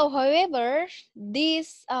now, however,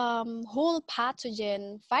 this whole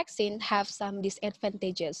pathogen vaccine have some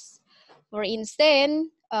disadvantages. For instance,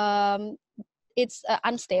 it's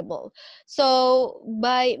unstable. So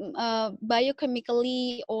by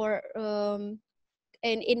biochemically or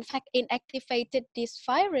in fact inactivated this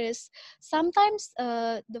virus, sometimes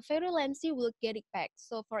the virulency will get it back.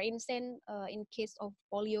 So for instance, in case of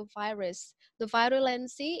polio virus, the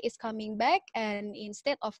virulency is coming back, and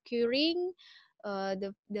instead of curing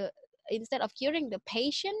the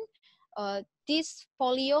patient, this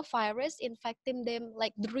polio virus infecting them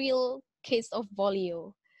like the real case of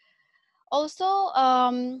polio. Also,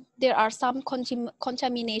 there are some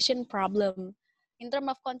contamination problem. In terms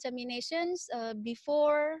of contaminations,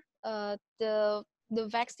 before the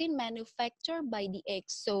vaccine manufactured by the egg,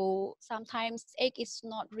 so sometimes egg is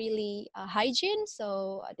not really hygiene,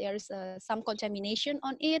 so there's some contamination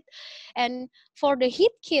on it. And for the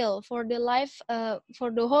heat kill, for the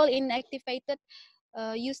whole inactivated,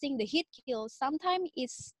 using the heat kill, sometimes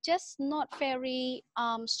it's just not very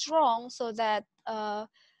strong, so that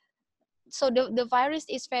so the virus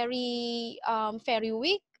is very very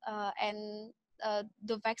weak, and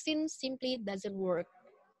the vaccine simply doesn't work.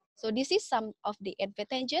 So this is some of the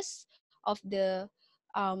advantages of the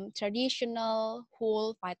traditional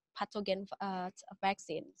whole pathogen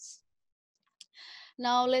vaccines.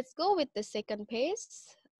 Now let's go with the second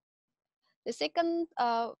phase. The second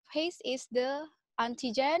phase is the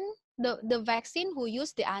antigen, the vaccine who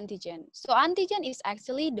use the antigen. So antigen is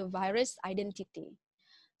actually the virus identity.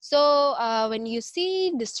 So when you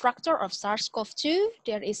see the structure of SARS-CoV-2,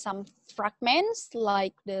 there is some fragments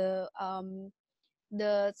like the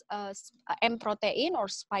M protein or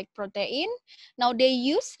spike protein. Now they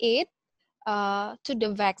use it to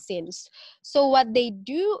the vaccines. So what they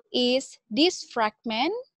do is this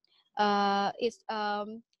fragment is I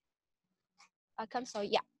can so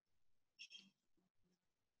yeah.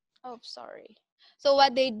 Oh, sorry. So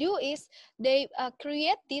what they do is they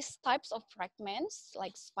create these types of fragments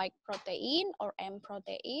like spike protein or M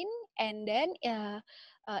protein, and then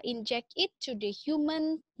inject it to the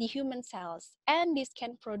human cells, and this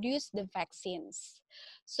can produce the vaccines.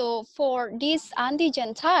 So for these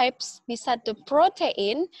antigen types, beside the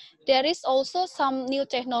protein, there is also some new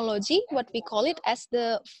technology, what we call it as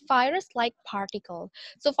the virus-like particle.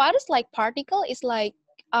 So virus-like particle is like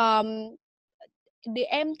the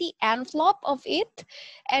empty envelope of it,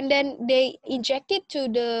 and then they inject it to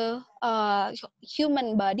the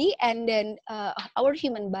human body, and then our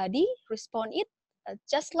human body respond it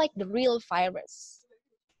just like the real virus.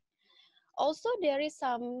 Also, there is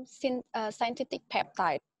some synthetic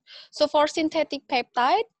peptide. So for synthetic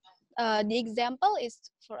peptide, the example is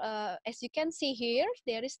for as you can see here,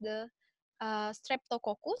 there is the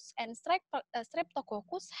streptococcus, and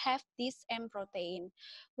streptococcus have this M protein.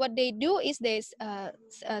 What they do is they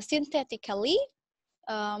synthetically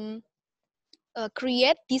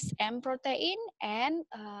create this M protein and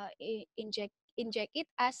inject it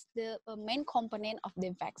as the main component of the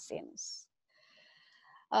vaccines.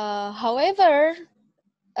 However,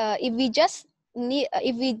 if we just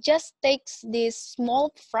take this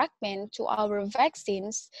small fragment to our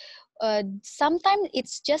vaccines, sometimes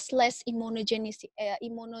it's just less immunogenicity.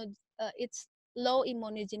 It's low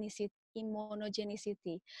immunogenicity.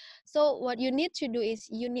 So what you need to do is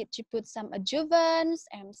you need to put some adjuvants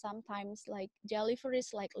and sometimes like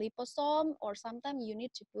jellyfish like liposome, or sometimes you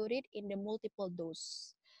need to put it in the multiple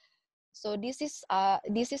dose. So this is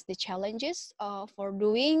the challenges for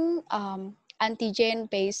doing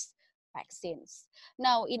antigen-based vaccines.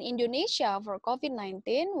 Now in Indonesia for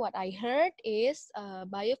COVID-19, what I heard is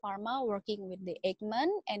Bio Farma working with the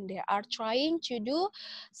Eijkman, and they are trying to do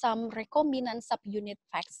some recombinant subunit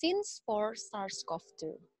vaccines for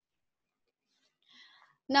SARS-CoV-2.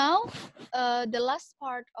 Now, the last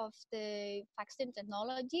part of the vaccine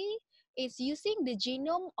technology is using the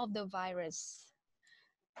genome of the virus.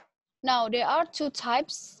 Now, there are two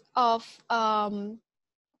types of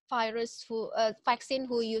vaccine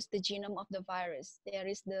who use the genome of the virus. There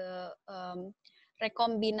is the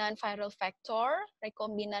recombinant viral vector,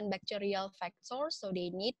 recombinant bacterial vector, so they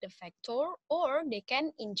need the vector, or they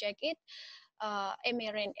can inject it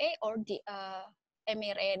mRNA or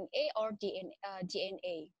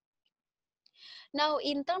DNA. Now,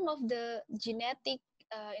 in terms of the genetic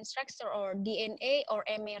instructor or DNA or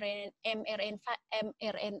mRNA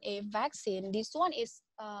vaccine, this one is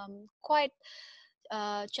quite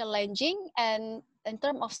challenging. And in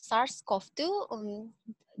terms of SARS-CoV-2,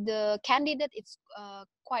 the candidate is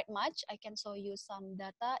quite much. I can show you some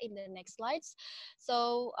data in the next slides.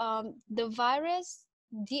 So the virus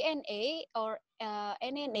DNA or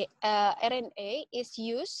RNA is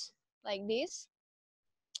used like this.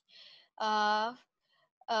 As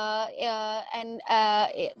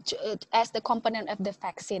the component of the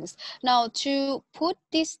vaccines. Now, to put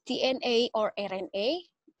this DNA or RNA,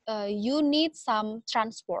 you need some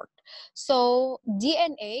transport. So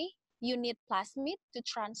DNA, you need plasmid to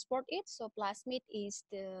transport it. So plasmid is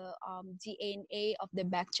the DNA of the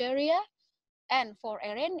bacteria. And for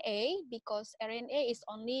RNA, because RNA is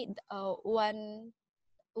only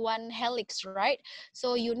one helix, right?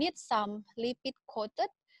 So you need some lipid coated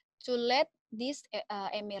to let this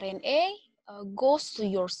mRNA goes to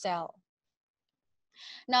your cell.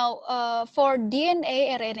 Now, for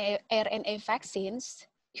DNA, RNA vaccines,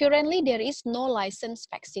 currently there is no licensed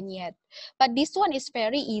vaccine yet. But this one is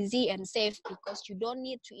very easy and safe because you don't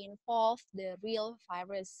need to involve the real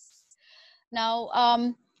virus. Now,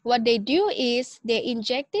 what they do is they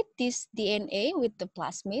injected this DNA with the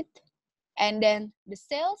plasmid, and then the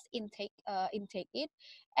cells intake it,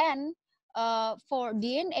 and for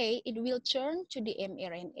DNA, it will turn to the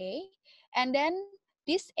mRNA, and then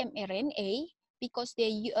this mRNA, because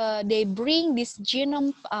they bring this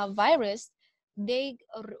genome virus, they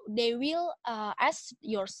will ask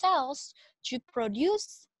your cells to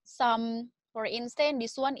produce some. For instance,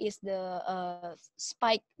 this one is the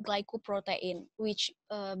spike glycoprotein, which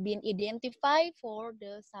been identified for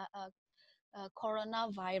the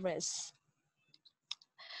coronavirus.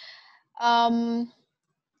 Now,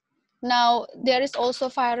 there is also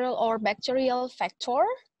viral or bacterial factor.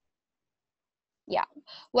 Yeah,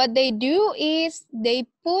 what they do is they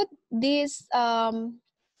put this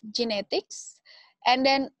genetics, and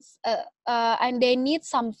then and they need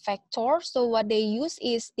some factor. So what they use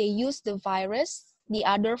is they use the virus, the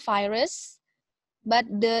other virus, but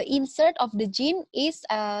the insert of the gene is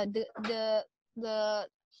the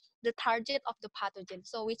target of the pathogen,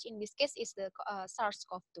 so which in this case is the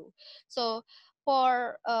SARS-CoV-2. So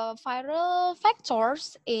for viral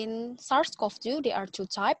factors in SARS-CoV-2, there are two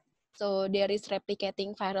types. So there is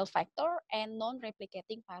replicating viral factor and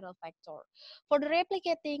non-replicating viral factor. For the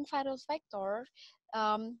replicating viral factor,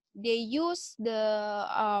 they use the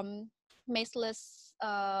measles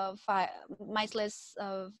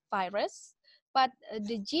virus, but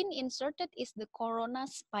the gene inserted is the corona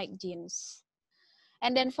spike genes.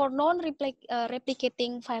 And then for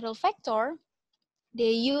non-replicating viral factor,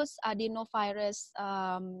 they use adenovirus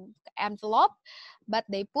envelope, but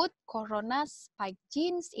they put corona spike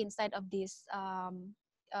genes inside of this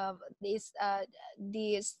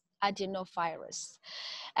adenovirus.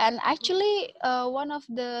 And actually, one of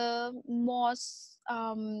the most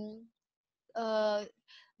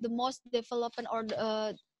development, or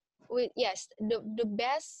the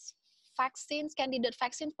best vaccines, candidate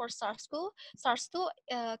vaccine for SARS-2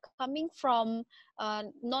 coming from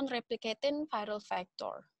non-replicating viral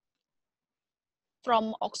factor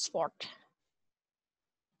from Oxford.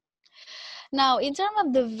 Now, in terms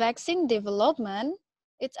of the vaccine development,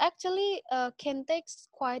 it actually can take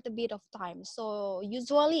quite a bit of time. So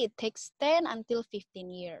usually it takes 10 until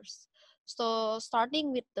 15 years. So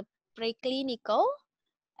starting with the preclinical,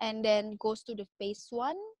 and then goes to the phase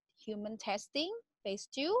 1, human testing, phase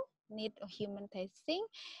 2, need human testing,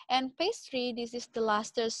 and phase 3, this is the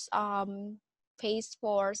lastest phase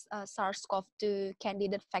for SARS-CoV-2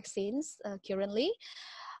 candidate vaccines currently,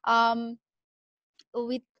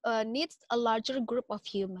 with needs a larger group of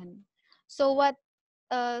human. So what,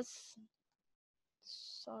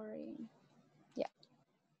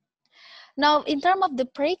 now in terms of the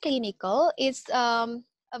preclinical, it's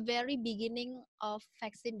a very beginning of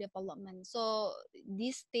vaccine development. So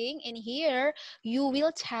this thing in here, you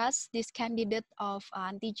will test this candidate of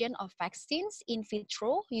antigen of vaccines in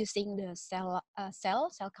vitro using the cell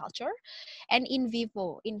culture, and in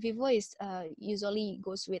vivo. In vivo is usually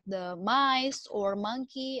goes with the mice or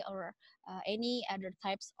monkey or any other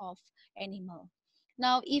types of animal.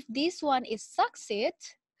 Now, if this one is succeed,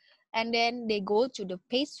 and then they go to the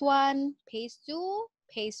phase 1, phase 2,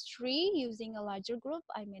 phase 3 using a larger group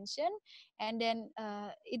I mentioned, and then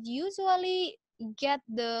it usually get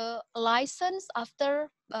the license after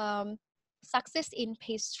success in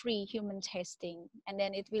phase 3 human testing, and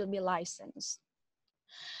then it will be licensed.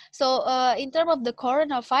 So in terms of the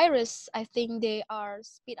coronavirus, I think they are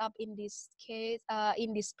speed up in this case,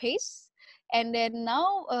 in this pace, and then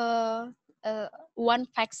now one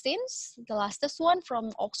vaccines, the latest one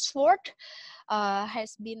from Oxford,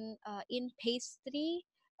 has been in phase 3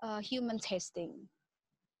 human testing.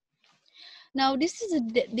 Now this is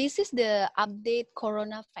the update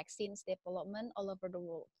corona vaccines development all over the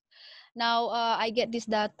world. Now I get this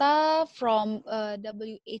data from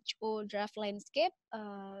WHO draft landscape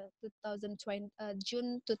 2020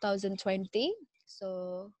 June 2020,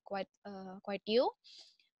 so quite new.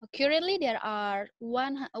 Currently, there are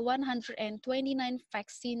 129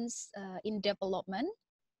 vaccines in development,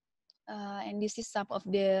 and this is some of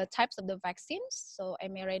the types of the vaccines. So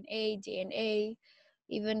mRNA, DNA,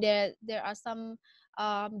 Even there are some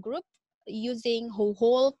group using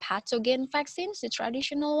whole pathogen vaccines, the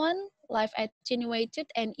traditional one, live attenuated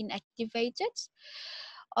and inactivated.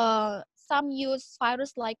 Some use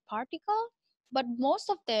virus-like particle, but most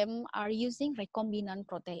of them are using recombinant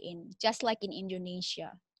protein, just like in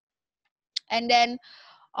Indonesia. And then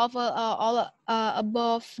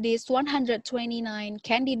above these 129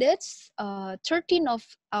 candidates, 13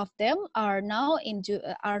 of them are now in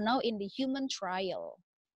the human trial.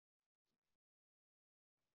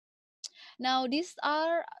 Now, these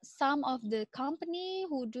are some of the company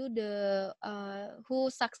who do the who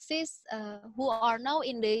are now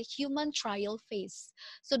in the human trial phase.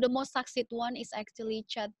 So the most succeed one is actually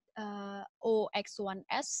Chat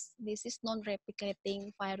OX1S. This is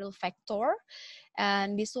non-replicating viral vector,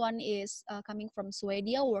 and this one is coming from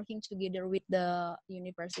Sweden, working together with the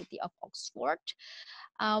University of Oxford.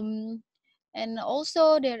 And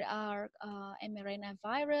also there are mRNA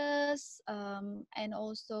virus, and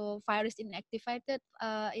also virus inactivated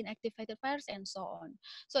virus, and so on.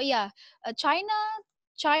 So yeah,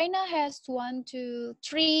 China has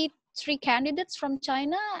three candidates from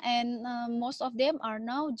China, and most of them are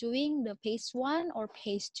now doing the phase 1 or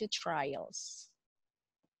phase 2 trials.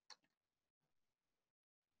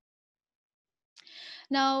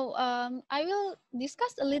 Now, I will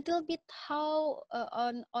discuss a little bit how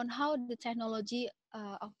on how the technology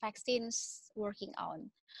of vaccines working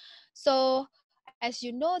on. So, as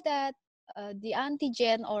you know that the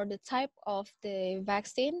antigen or the type of the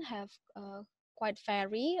vaccine have quite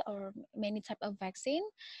vary, or many type of vaccine,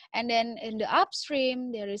 and then in the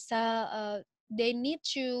upstream there is they need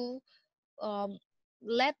to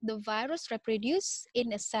let the virus reproduce in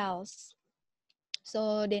the cells.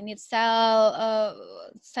 So they need cell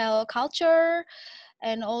culture,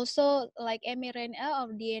 and also like mRNA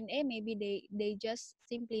or DNA, maybe they just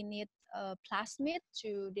simply need plasmid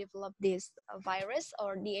to develop this virus,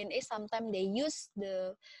 or DNA. Sometimes they use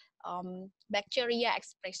the bacteria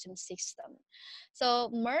expression system.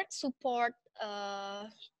 So Merck support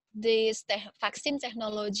this vaccine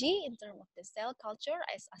technology in terms of the cell culture,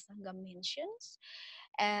 as Asanga mentions.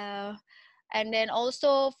 And then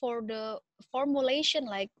also for the formulation,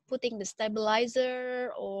 like putting the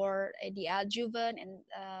stabilizer or the adjuvant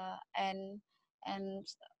and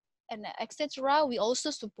etc., we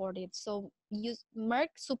also support it. So Merck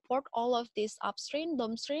support all of this upstream,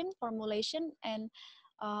 downstream formulation, and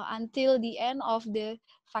until the end of the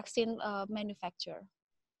vaccine manufacture.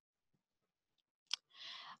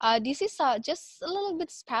 This is just a little bit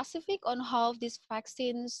specific on how these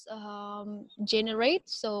vaccines generate.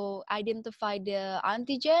 So identify the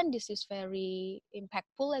antigen. This is very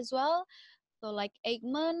impactful as well. So like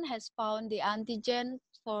Eggman has found the antigen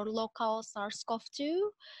for local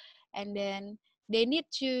SARS-CoV-2, and then they need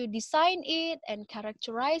to design it and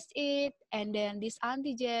characterize it, and then this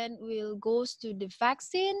antigen will goes to the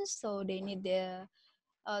vaccine. So they need the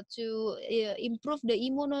to improve the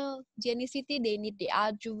immunogenicity, they need the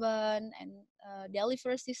adjuvant and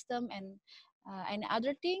delivery system and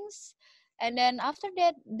other things. And then after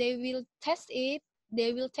that, they will test it.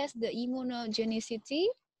 They will test the immunogenicity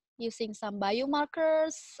using some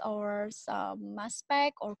biomarkers or some mass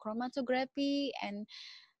spec or chromatography. And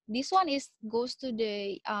this one goes to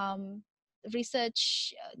the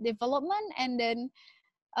research development, and then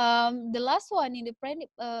the last one in the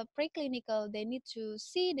preclinical, they need to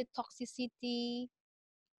see the toxicity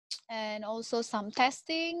and also some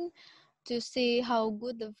testing to see how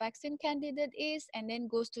good the vaccine candidate is, and then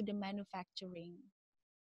goes to the manufacturing.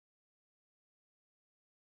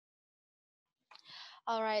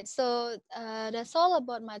 All right, so that's all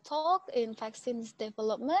about my talk in vaccines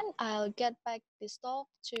development. I'll get back this talk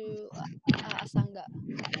to Asanga.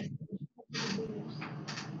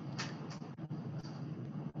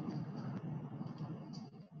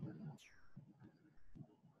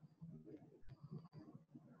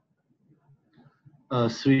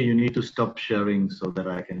 Sri, you need to stop sharing so that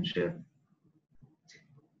I can share.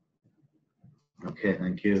 Okay,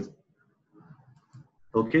 thank you.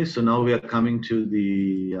 Okay, so now we are coming to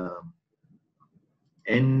the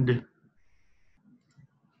end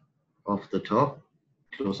of the talk,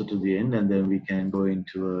 closer to the end, and then we can go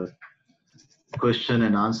into a question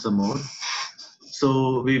and answer mode.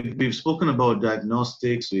 So we've spoken about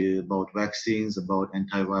diagnostics, about vaccines, about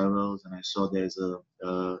antivirals, and I saw there's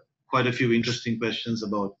quite a few interesting questions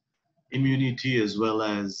about immunity as well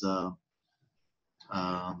as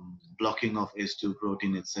blocking of S2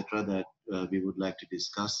 protein, etc., that we would like to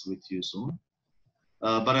discuss with you soon.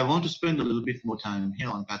 But I want to spend a little bit more time here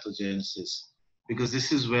on pathogenesis, because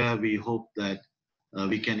this is where we hope that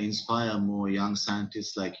we can inspire more young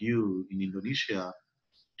scientists like you in Indonesia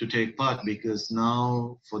to take part, because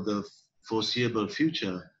now for the foreseeable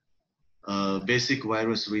future, basic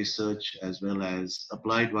virus research as well as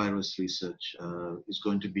applied virus research is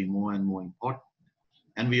going to be more and more important.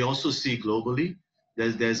 And we also see globally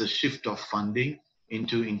that there's a shift of funding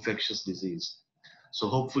into infectious disease. So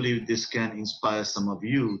hopefully this can inspire some of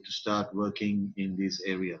you to start working in these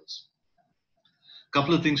areas. A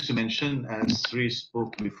couple of things to mention, as Sri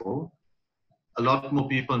spoke before. A lot more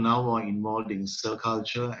people now are involved in cell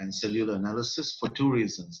culture and cellular analysis for two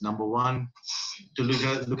reasons. Number one, to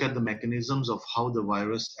look at the mechanisms of how the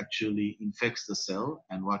virus actually infects the cell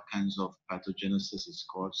and what kinds of pathogenesis it's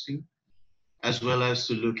causing, as well as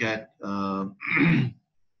to look at the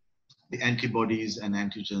antibodies and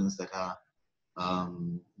antigens that are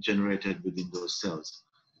generated within those cells.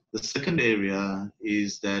 The second area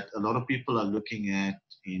is that a lot of people are looking at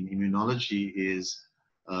in immunology is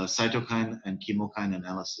cytokine and chemokine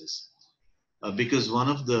analysis. Because one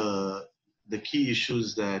of the key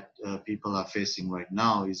issues that people are facing right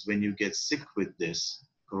now is when you get sick with this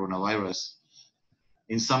coronavirus,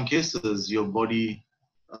 in some cases your body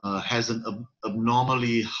has an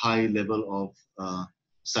abnormally high level of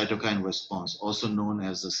cytokine response, also known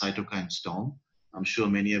as the cytokine storm. I'm sure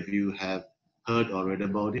many of you have heard or read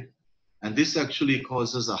about it. And this actually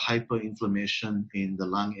causes a hyperinflammation in the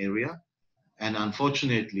lung area. And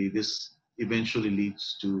unfortunately, this eventually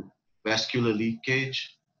leads to vascular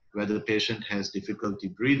leakage, where the patient has difficulty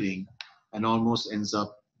breathing and almost ends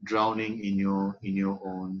up drowning in your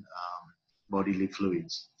own bodily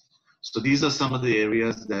fluids. So these are some of the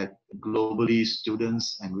areas that globally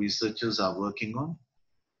students and researchers are working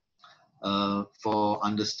on for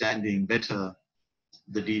understanding better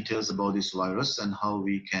the details about this virus and how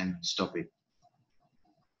we can stop it.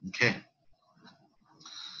 Okay.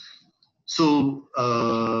 So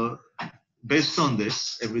based on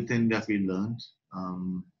this, everything that we learned,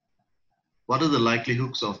 what are the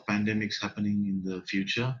likelihoods of pandemics happening in the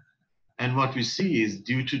future? And what we see is,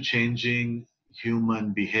 due to changing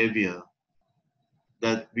human behavior,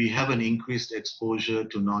 that we have an increased exposure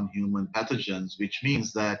to non-human pathogens, which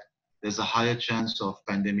means that there's a higher chance of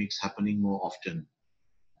pandemics happening more often.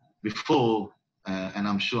 Before, and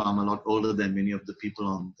I'm sure I'm a lot older than many of the people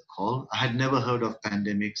on the call, I had never heard of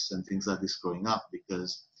pandemics and things like this growing up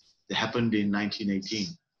because they happened in 1918.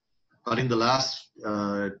 But in the last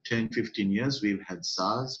 10, 15 years, we've had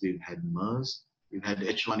SARS, we've had MERS, we've had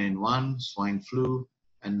H1N1, swine flu,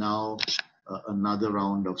 and now another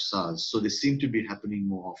round of SARS. So they seem to be happening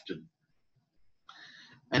more often.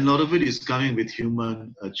 And a lot of it is coming with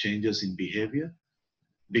human changes in behavior.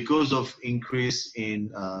 Because of increase in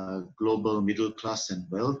global middle class and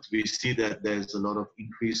wealth, we see that there's a lot of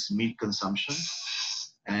increased meat consumption.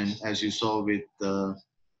 And as you saw with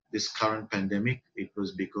this current pandemic, it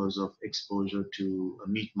was because of exposure to a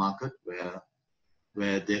meat market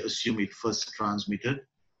where they assume it first transmitted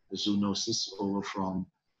the zoonosis over from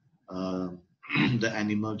the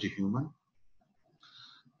animal to human.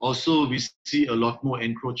 Also, we see a lot more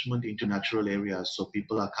encroachment into natural areas. So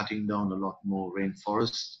people are cutting down a lot more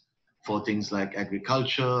rainforests for things like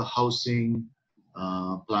agriculture, housing,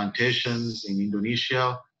 plantations in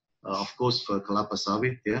Indonesia. Of course, for kelapa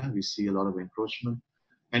sawit, yeah, we see a lot of encroachment.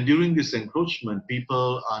 And during this encroachment,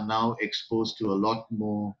 people are now exposed to a lot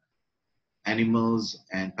more animals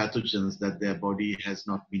and pathogens that their body has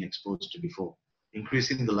not been exposed to before,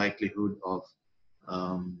 increasing the likelihood of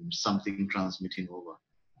something transmitting over.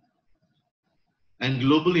 And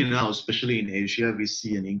globally now, especially in Asia, we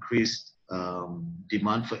see an increased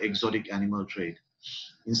demand for exotic animal trade.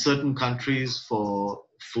 In certain countries for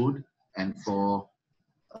food and for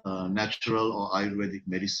natural or Ayurvedic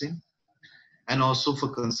medicine, and also for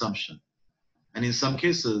consumption. And in some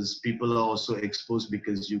cases, people are also exposed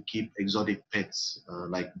because you keep exotic pets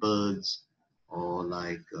like birds or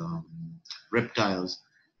like reptiles.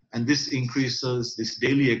 And this increases, this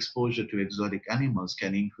daily exposure to exotic animals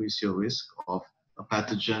can increase your risk of a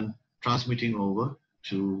pathogen transmitting over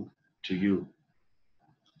to you.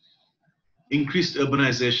 Increased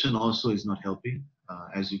urbanization also is not helping.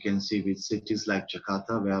 As you can see with cities like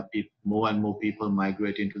Jakarta, where more and more people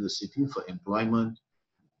migrate into the city for employment,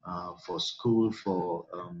 for school, for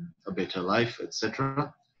a better life,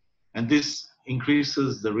 etc. And this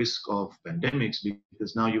increases the risk of pandemics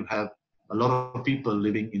because now you have a lot of people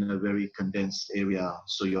living in a very condensed area,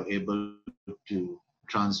 so you're able to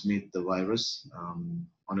transmit the virus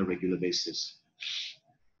on a regular basis.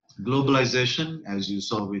 Globalization, as you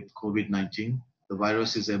saw with COVID-19, the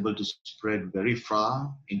virus is able to spread very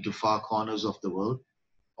far into far corners of the world,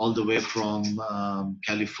 all the way from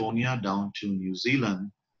California down to New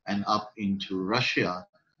Zealand and up into Russia.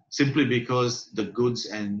 simply because the goods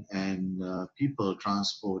and people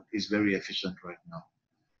transport is very efficient right now.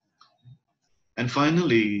 And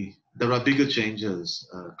finally, there are bigger changes,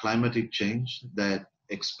 climatic change that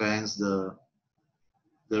expands the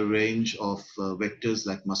range of vectors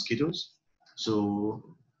like mosquitoes.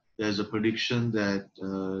 So there's a prediction that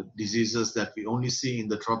diseases that we only see in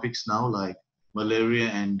the tropics now, like malaria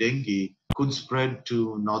and dengue, could spread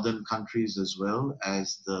to northern countries as well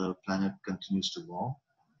as the planet continues to warm.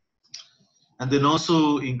 And then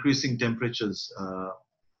also increasing temperatures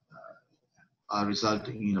are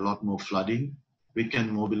resulting in a lot more flooding. We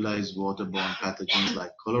can mobilize waterborne pathogens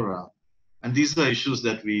like cholera. And these are issues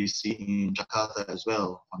that we see in Jakarta as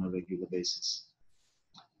well on a regular basis.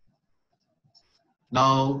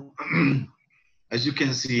 Now, as you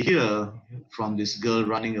can see here from this girl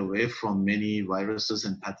running away from many viruses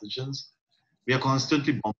and pathogens, we are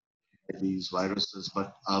constantly bombarded by these viruses,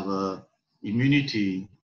 but our immunity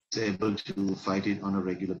is able to fight it on a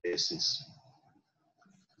regular basis.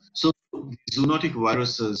 So zoonotic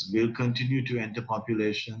viruses will continue to enter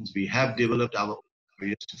populations. We have developed our own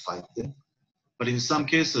barriers to fight them. But in some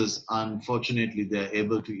cases, unfortunately, they're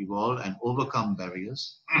able to evolve and overcome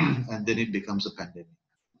barriers, and then it becomes a pandemic.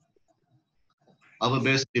 Our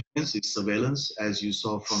best defense is surveillance, as you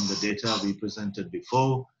saw from the data we presented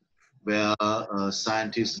before, where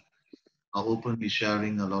scientists are openly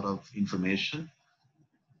sharing a lot of information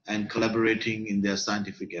and collaborating in their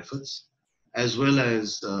scientific efforts, as well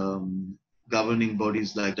as governing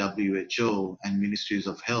bodies like WHO and ministries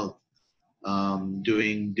of health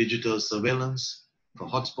doing digital surveillance for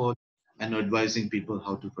hotspots and advising people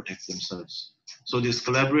how to protect themselves. So this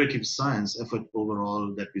collaborative science effort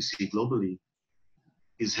overall that we see globally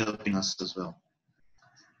is helping us as well.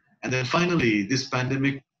 And then finally, this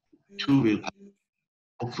pandemic too will pass,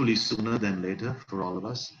 hopefully sooner than later for all of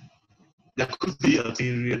us. There could be a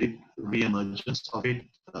periodic re-emergence of it,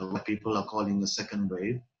 what people are calling a second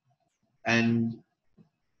wave. And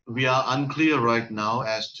we are unclear right now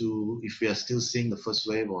as to if we are still seeing the first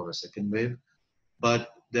wave or a second wave. But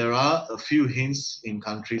there are a few hints in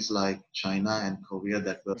countries like China and Korea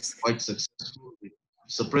that were quite successful with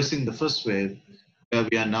suppressing the first wave, where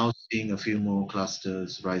we are now seeing a few more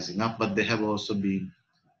clusters rising up, but they have also been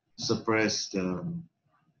suppressed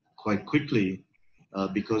quite quickly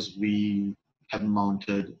because we have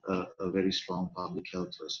mounted a very strong public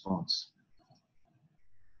health response.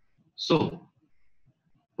 So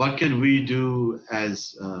what can we do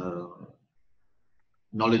as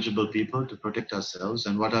knowledgeable people to protect ourselves,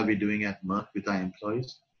 and what are we doing at Merck with our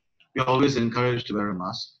employees? We are always encouraged to wear a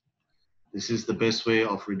mask. This is the best way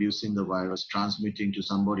of reducing the virus transmitting to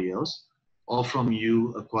somebody else, or from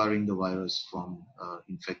you acquiring the virus from an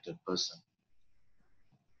infected person.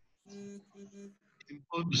 It's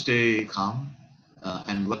important to stay calm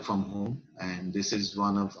and work from home. And this is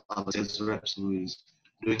one of our sales reps who is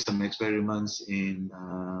doing some experiments in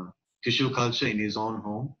tissue culture in his own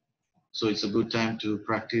home. So it's a good time to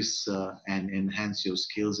practice and enhance your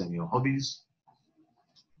skills and your hobbies.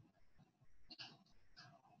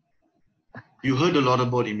 You heard a lot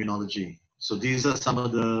about immunology. So these are some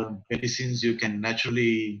of the medicines you can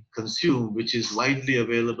naturally consume, which is widely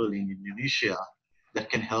available in Indonesia,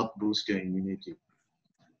 that can help boost your immunity.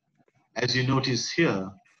 As you notice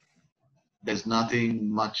here, there's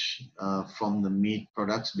nothing much from the meat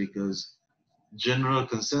products, because general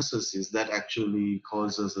consensus is that actually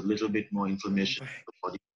causes a little bit more inflammation in the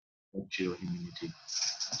body to your immunity.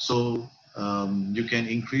 So you can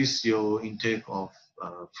increase your intake of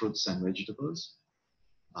fruits and vegetables,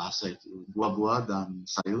 buah-buah dan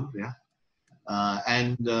sayur, yeah.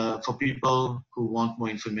 And for people who want more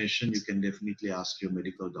information, you can definitely ask your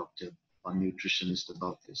medical doctor or nutritionist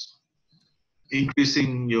about this.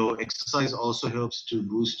 Increasing your exercise also helps to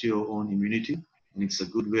boost your own immunity, and it's a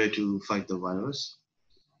good way to fight the virus.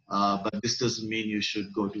 But this doesn't mean you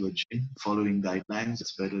should go to a gym. Following guidelines,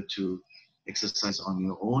 it's better to exercise on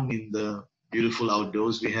your own in the beautiful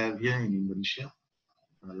outdoors we have here in Indonesia.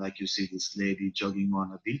 Like you see this lady jogging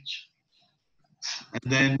on a beach. And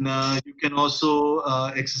then you can also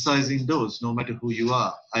exercise indoors, no matter who you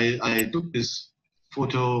are. I took this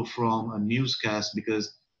photo from a newscast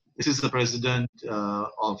because this is the president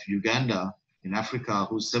of Uganda in Africa,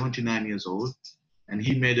 who's 79 years old. And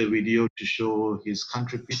he made a video to show his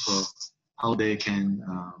country people how they can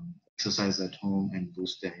exercise at home and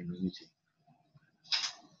boost their immunity.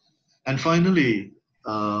 And finally,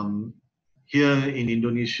 here in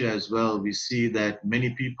Indonesia as well, we see that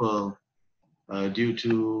many people, due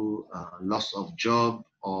to loss of job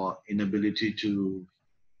or inability to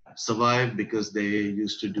survive because they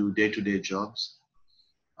used to do day-to-day jobs,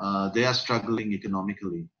 they are struggling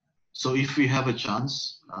economically. So if we have a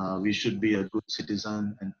chance, we should be a good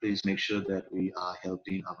citizen and please make sure that we are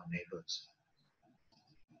helping our neighbors.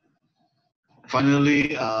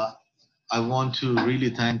 Finally, I want to really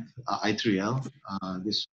thank i3L.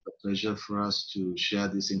 This was a pleasure for us to share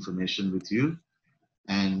this information with you.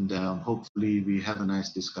 And hopefully we have a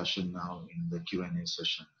nice discussion now in the Q&A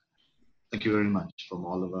session. Thank you very much from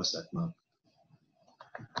all of us at Merck.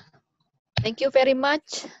 Thank you very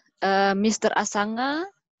much, Mr. Asanga,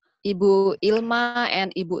 Ibu Ilma,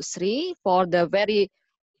 and Ibu Sri for the very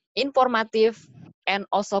informative and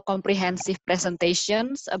also comprehensive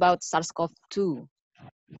presentations about SARS-CoV-2.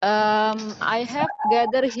 I have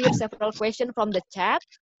gathered here several questions from the chat.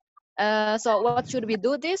 So what should we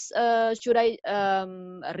do this? Should I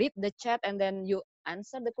read the chat and then you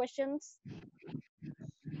answer the questions?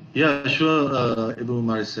 Yeah, sure, Ibu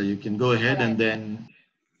Marisa, you can go ahead and then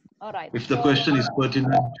All right. if the question is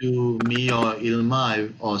pertinent to me or Ilma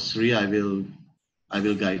or Sri, I will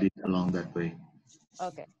guide it along that way.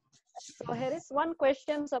 Okay. So here is one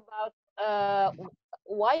question about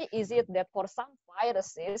why is it that for some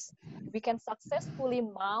viruses we can successfully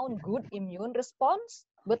mount good immune response,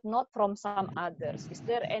 but not from some others? Is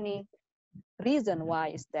there any reason why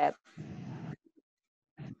is that?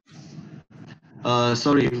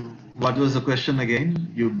 Sorry, what was the question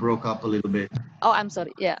again? You broke up a little bit. Oh, I'm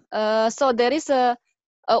sorry. Yeah. So there is a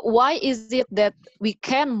why is it that we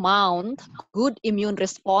can mount good immune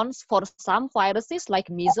response for some viruses like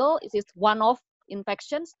measles? It is one of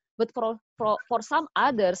infections, but for some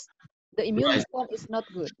others, the immune response is not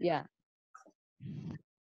good. Yeah.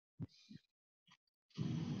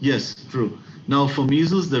 Yes, true. Now for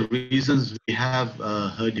measles, the reasons we have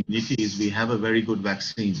herd immunity is we have a very good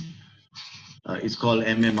vaccine. It's called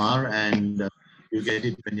MMR, and you get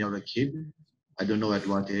it when you're a kid. I don't know at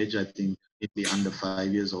what age. I think maybe under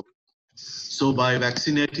 5 years old. So by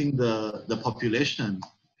vaccinating the population,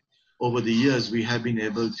 over the years, we have been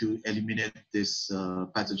able to eliminate this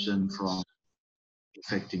pathogen from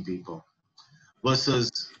infecting people.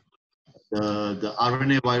 Versus the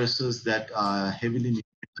RNA viruses that are heavily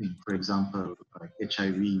mutating, for example, like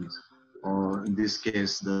HIVs, or in this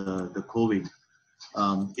case, the COVID,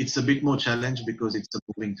 it's a bit more challenged because it's a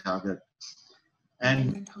moving target.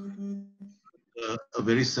 And a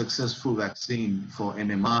very successful vaccine for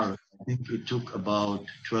MMR, I think it took about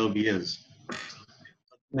 12 years.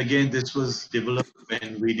 Again, this was developed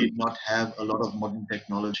when we did not have a lot of modern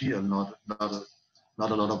technology or not a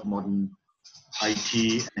lot of modern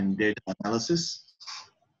IT and data analysis.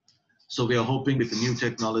 So we are hoping with the new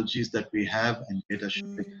technologies that we have and data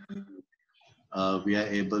sharing, we are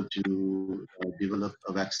able to develop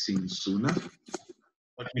a vaccine sooner.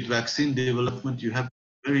 But with vaccine development, you have to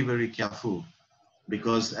be very, very careful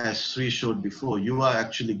because as Sri showed before, you are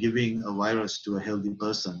actually giving a virus to a healthy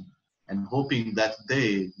person and hoping that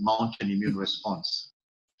they mount an immune response.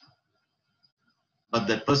 But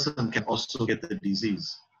that person can also get the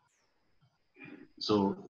disease.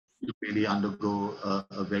 So you really undergo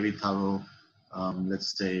a very thorough,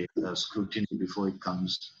 let's say, scrutiny before it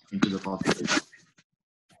comes into the population.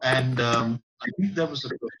 And I think there was a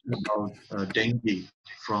question about dengue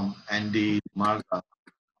from Andy Marga.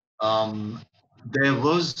 There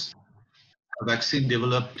was a vaccine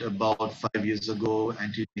developed about 5 years ago,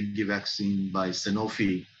 anti-dengue vaccine by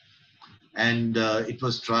Sanofi. And it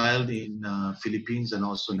was trialed in Philippines and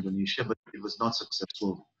also Indonesia, but it was not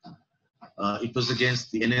successful. It was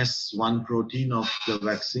against the NS1 protein of the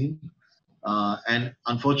vaccine. And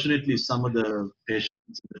unfortunately, some of the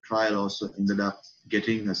patients in the trial also ended up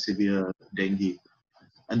getting a severe dengue.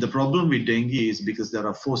 And the problem with dengue is because there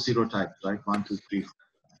are 4 serotypes, right? 1, 2, 3, 4.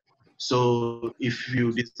 So if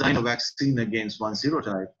you design a vaccine against one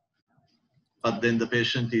serotype, but then the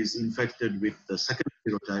patient is infected with the second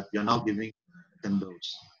serotype, you're now giving a second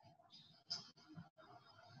dose.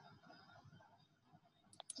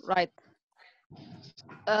 Right.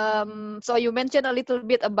 So you mentioned a little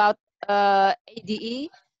bit about ADE.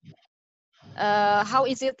 How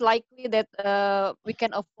is it likely that we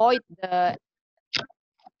can avoid the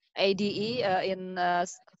ADE in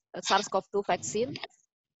SARS-CoV-2 vaccine?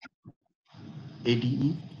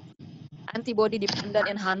 ADE? Antibody-dependent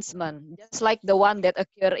enhancement, just like the one that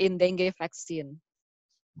occur in dengue vaccine.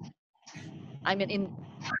 I mean, in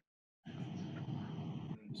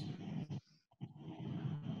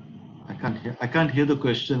I can't hear the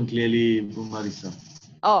question clearly, Marisa.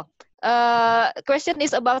 oh, question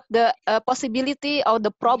is about the possibility or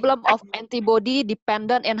the problem of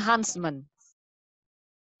antibody-dependent enhancement.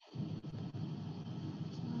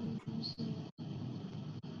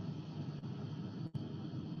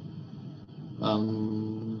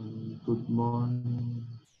 Good morning.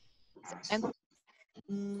 And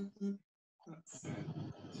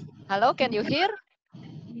hello, can you hear?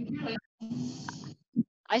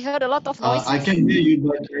 I heard a lot of noises. I can hear you,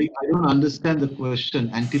 but I don't understand the question.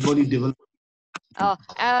 Antibody development. Oh,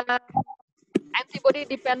 antibody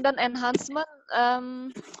dependent enhancement.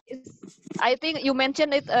 I think you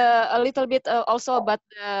mentioned it a little bit also about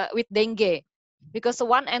with dengue, because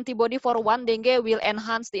one antibody for one dengue will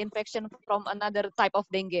enhance the infection from another type of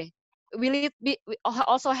dengue. Will it be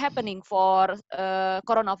also happening for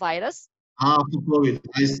coronavirus? For COVID,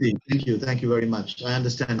 I see. Thank you very much. I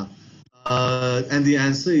understand now. And the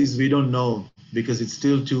answer is we don't know because it's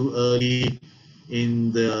still too early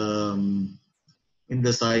in the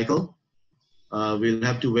cycle. We'll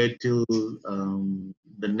have to wait till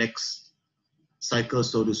the next cycle,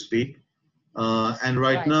 so to speak. And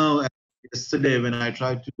right now, yesterday when I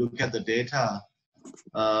tried to look at the data,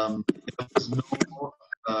 there was no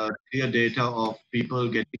clear data of people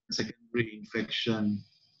getting secondary infection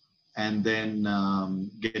and then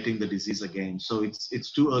getting the disease again. So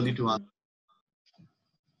it's too early to answer.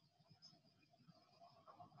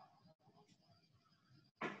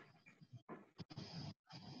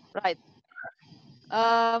 Right.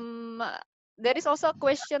 There is also a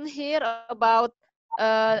question here about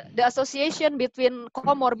the association between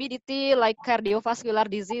comorbidity like cardiovascular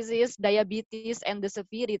diseases, diabetes, and the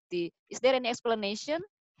severity. Is there any explanation?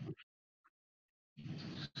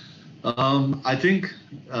 I think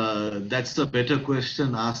that's a better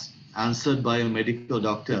question answered by a medical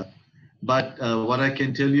doctor. But what I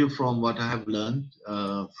can tell you from what I have learned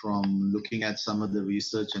from looking at some of the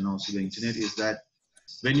research and also the internet is that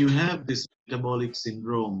when you have this metabolic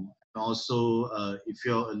syndrome, also if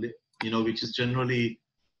you're, which is generally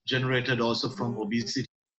generated also from obesity,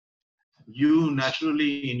 you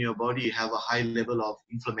naturally in your body have a high level of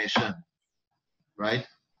inflammation, right?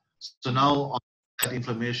 So now on that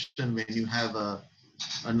inflammation, when you have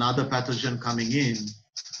another pathogen coming in,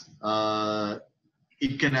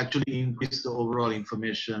 it can actually increase the overall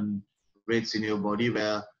inflammation rates in your body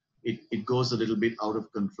where it goes a little bit out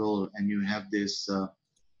of control and you have this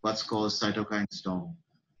what's called cytokine storm.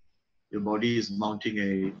 Your body is mounting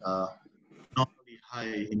a normally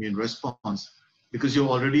high immune response because you're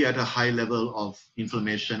already at a high level of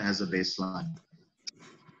inflammation as a baseline.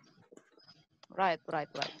 Right.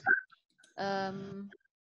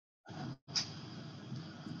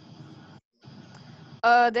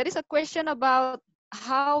 There is a question about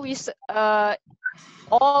how is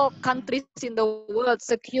all countries in the world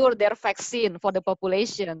secure their vaccine for the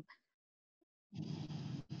population.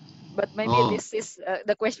 But maybe this is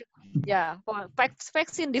the question, yeah, for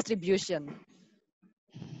vaccine distribution.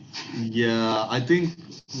 Yeah, I think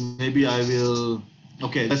maybe I will.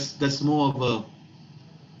 Okay, that's more of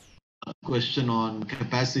a question on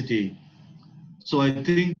capacity. So I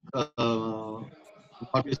think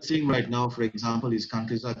what we're seeing right now, for example, is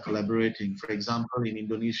countries are collaborating. For example, in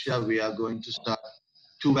Indonesia, we are going to start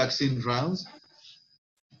 2 vaccine trials.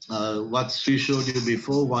 What Sri showed you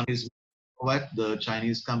before, one is the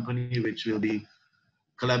Chinese company, which will be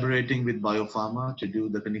collaborating with Biopharma to do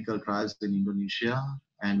the clinical trials in Indonesia,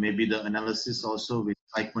 and maybe the analysis also with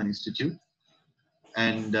Eichmann Institute.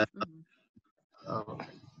 And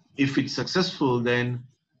if it's successful, then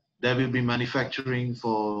there will be manufacturing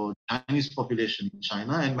for Chinese population in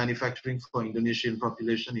China and manufacturing for Indonesian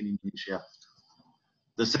population in Indonesia.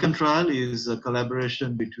 The second trial is a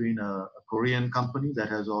collaboration between a Korean company that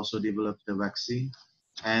has also developed a vaccine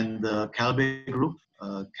and the Calbe group,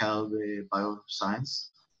 Calbe Bioscience,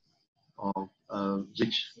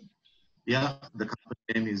 the company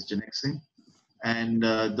name is Genexing. And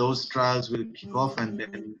those trials will kick off and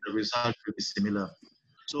then the result will be similar.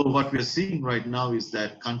 So what we're seeing right now is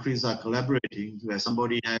that countries are collaborating where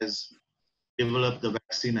somebody has developed the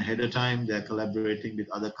vaccine ahead of time. They're collaborating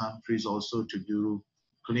with other countries also to do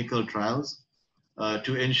clinical trials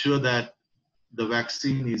to ensure that the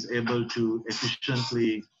vaccine is able to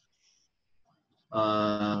efficiently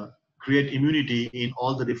create immunity in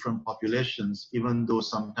all the different populations, even though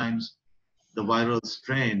sometimes the viral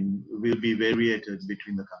strain will be variated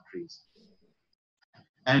between the countries.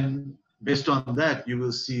 And based on that, you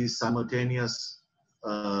will see simultaneous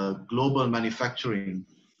global manufacturing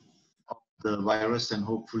of the virus, and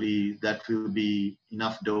hopefully that will be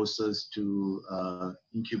enough doses to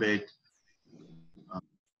incubate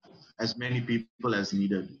as many people as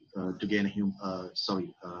needed to gain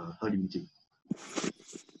herd immunity.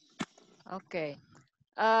 Okay.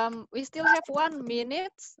 We still have 1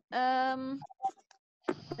 minute.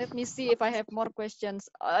 Let me see if I have more questions.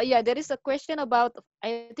 Yeah, there is a question about,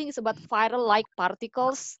 I think it's about viral-like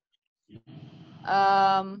particles.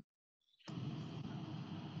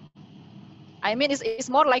 I mean, it's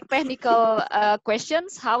more like technical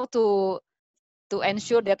questions, how to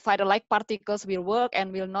ensure that viral-like particles will work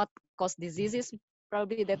and will not cause diseases.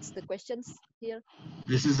 Probably that's the questions here.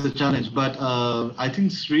 This is a challenge, but I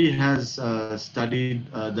think Sri has studied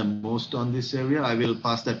the most on this area. I will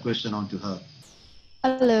pass that question on to her.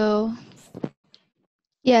 Hello.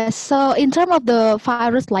 Yes, so in terms of the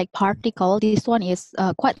virus-like particle, this one is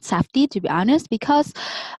quite safety, to be honest, because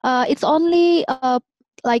it's only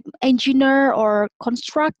like engineer or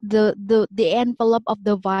construct the envelope of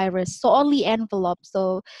the virus, so only envelope.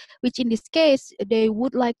 So, which in this case, they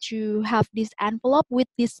would like to have this envelope with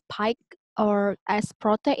this spike or as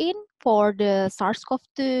protein for the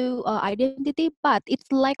SARS-CoV-2 identity, but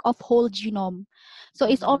it's lack of whole genome. So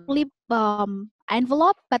it's only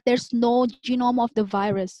envelope, but there's no genome of the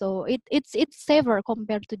virus. So it's safer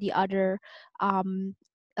compared to the other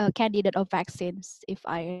candidate of vaccines. If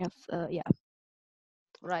I have, yeah.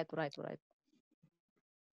 Right.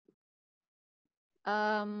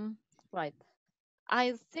 Right.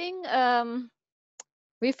 I think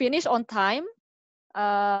we finished on time.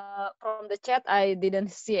 From the chat, I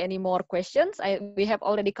didn't see any more questions. We have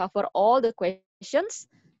already covered all the questions.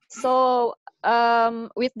 So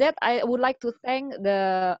with that, I would like to thank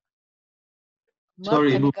the Merck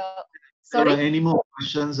Sorry, Chemical. if there are Sorry. any more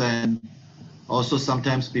questions, and also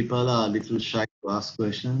sometimes people are a little shy to ask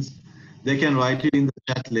questions, they can write it in the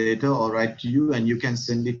chat later or write to you, and you can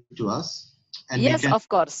send it to us. And Yes, we can of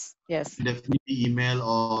course. Yes. definitely email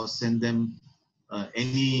or send them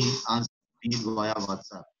any answer via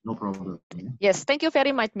WhatsApp. No problem. Yeah? Yes, thank you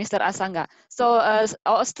very much, Mr. Asanga. So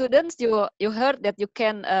our students, you heard that you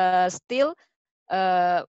can still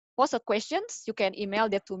post a questions. You can email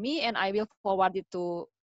that to me, and I will forward it to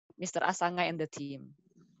Mr. Asanga and the team.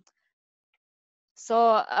 So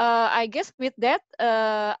I guess with that,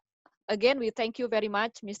 again, we thank you very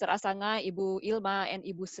much, Mr. Asanga, Ibu Ilma, and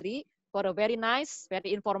Ibu Sri, for a very nice,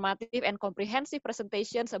 very informative and comprehensive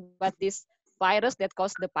presentations about this virus that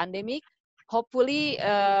caused the pandemic. Hopefully,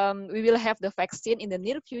 we will have the vaccine in the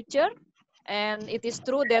near future. And it is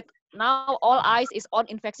true that now all eyes is on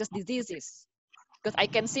infectious diseases. Because I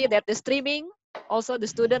can see that the streaming, also the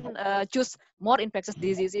student choose more infectious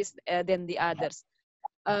diseases than the others.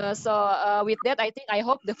 So with that, I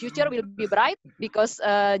hope the future will be bright because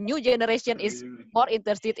new generation is more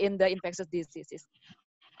interested in the infectious diseases.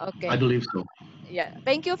 Okay. I believe so. Yeah.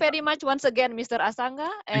 Thank you very much once again, Mr. Asanga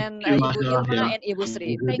and Thank you, Ibu Ilma Masya. and Ibu Have a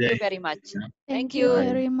Sri. good Thank you day. very much. Yeah. Thank Thank you you.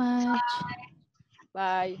 very much.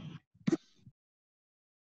 Bye.